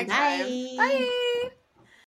 We'll see you next Bye. time. Bye.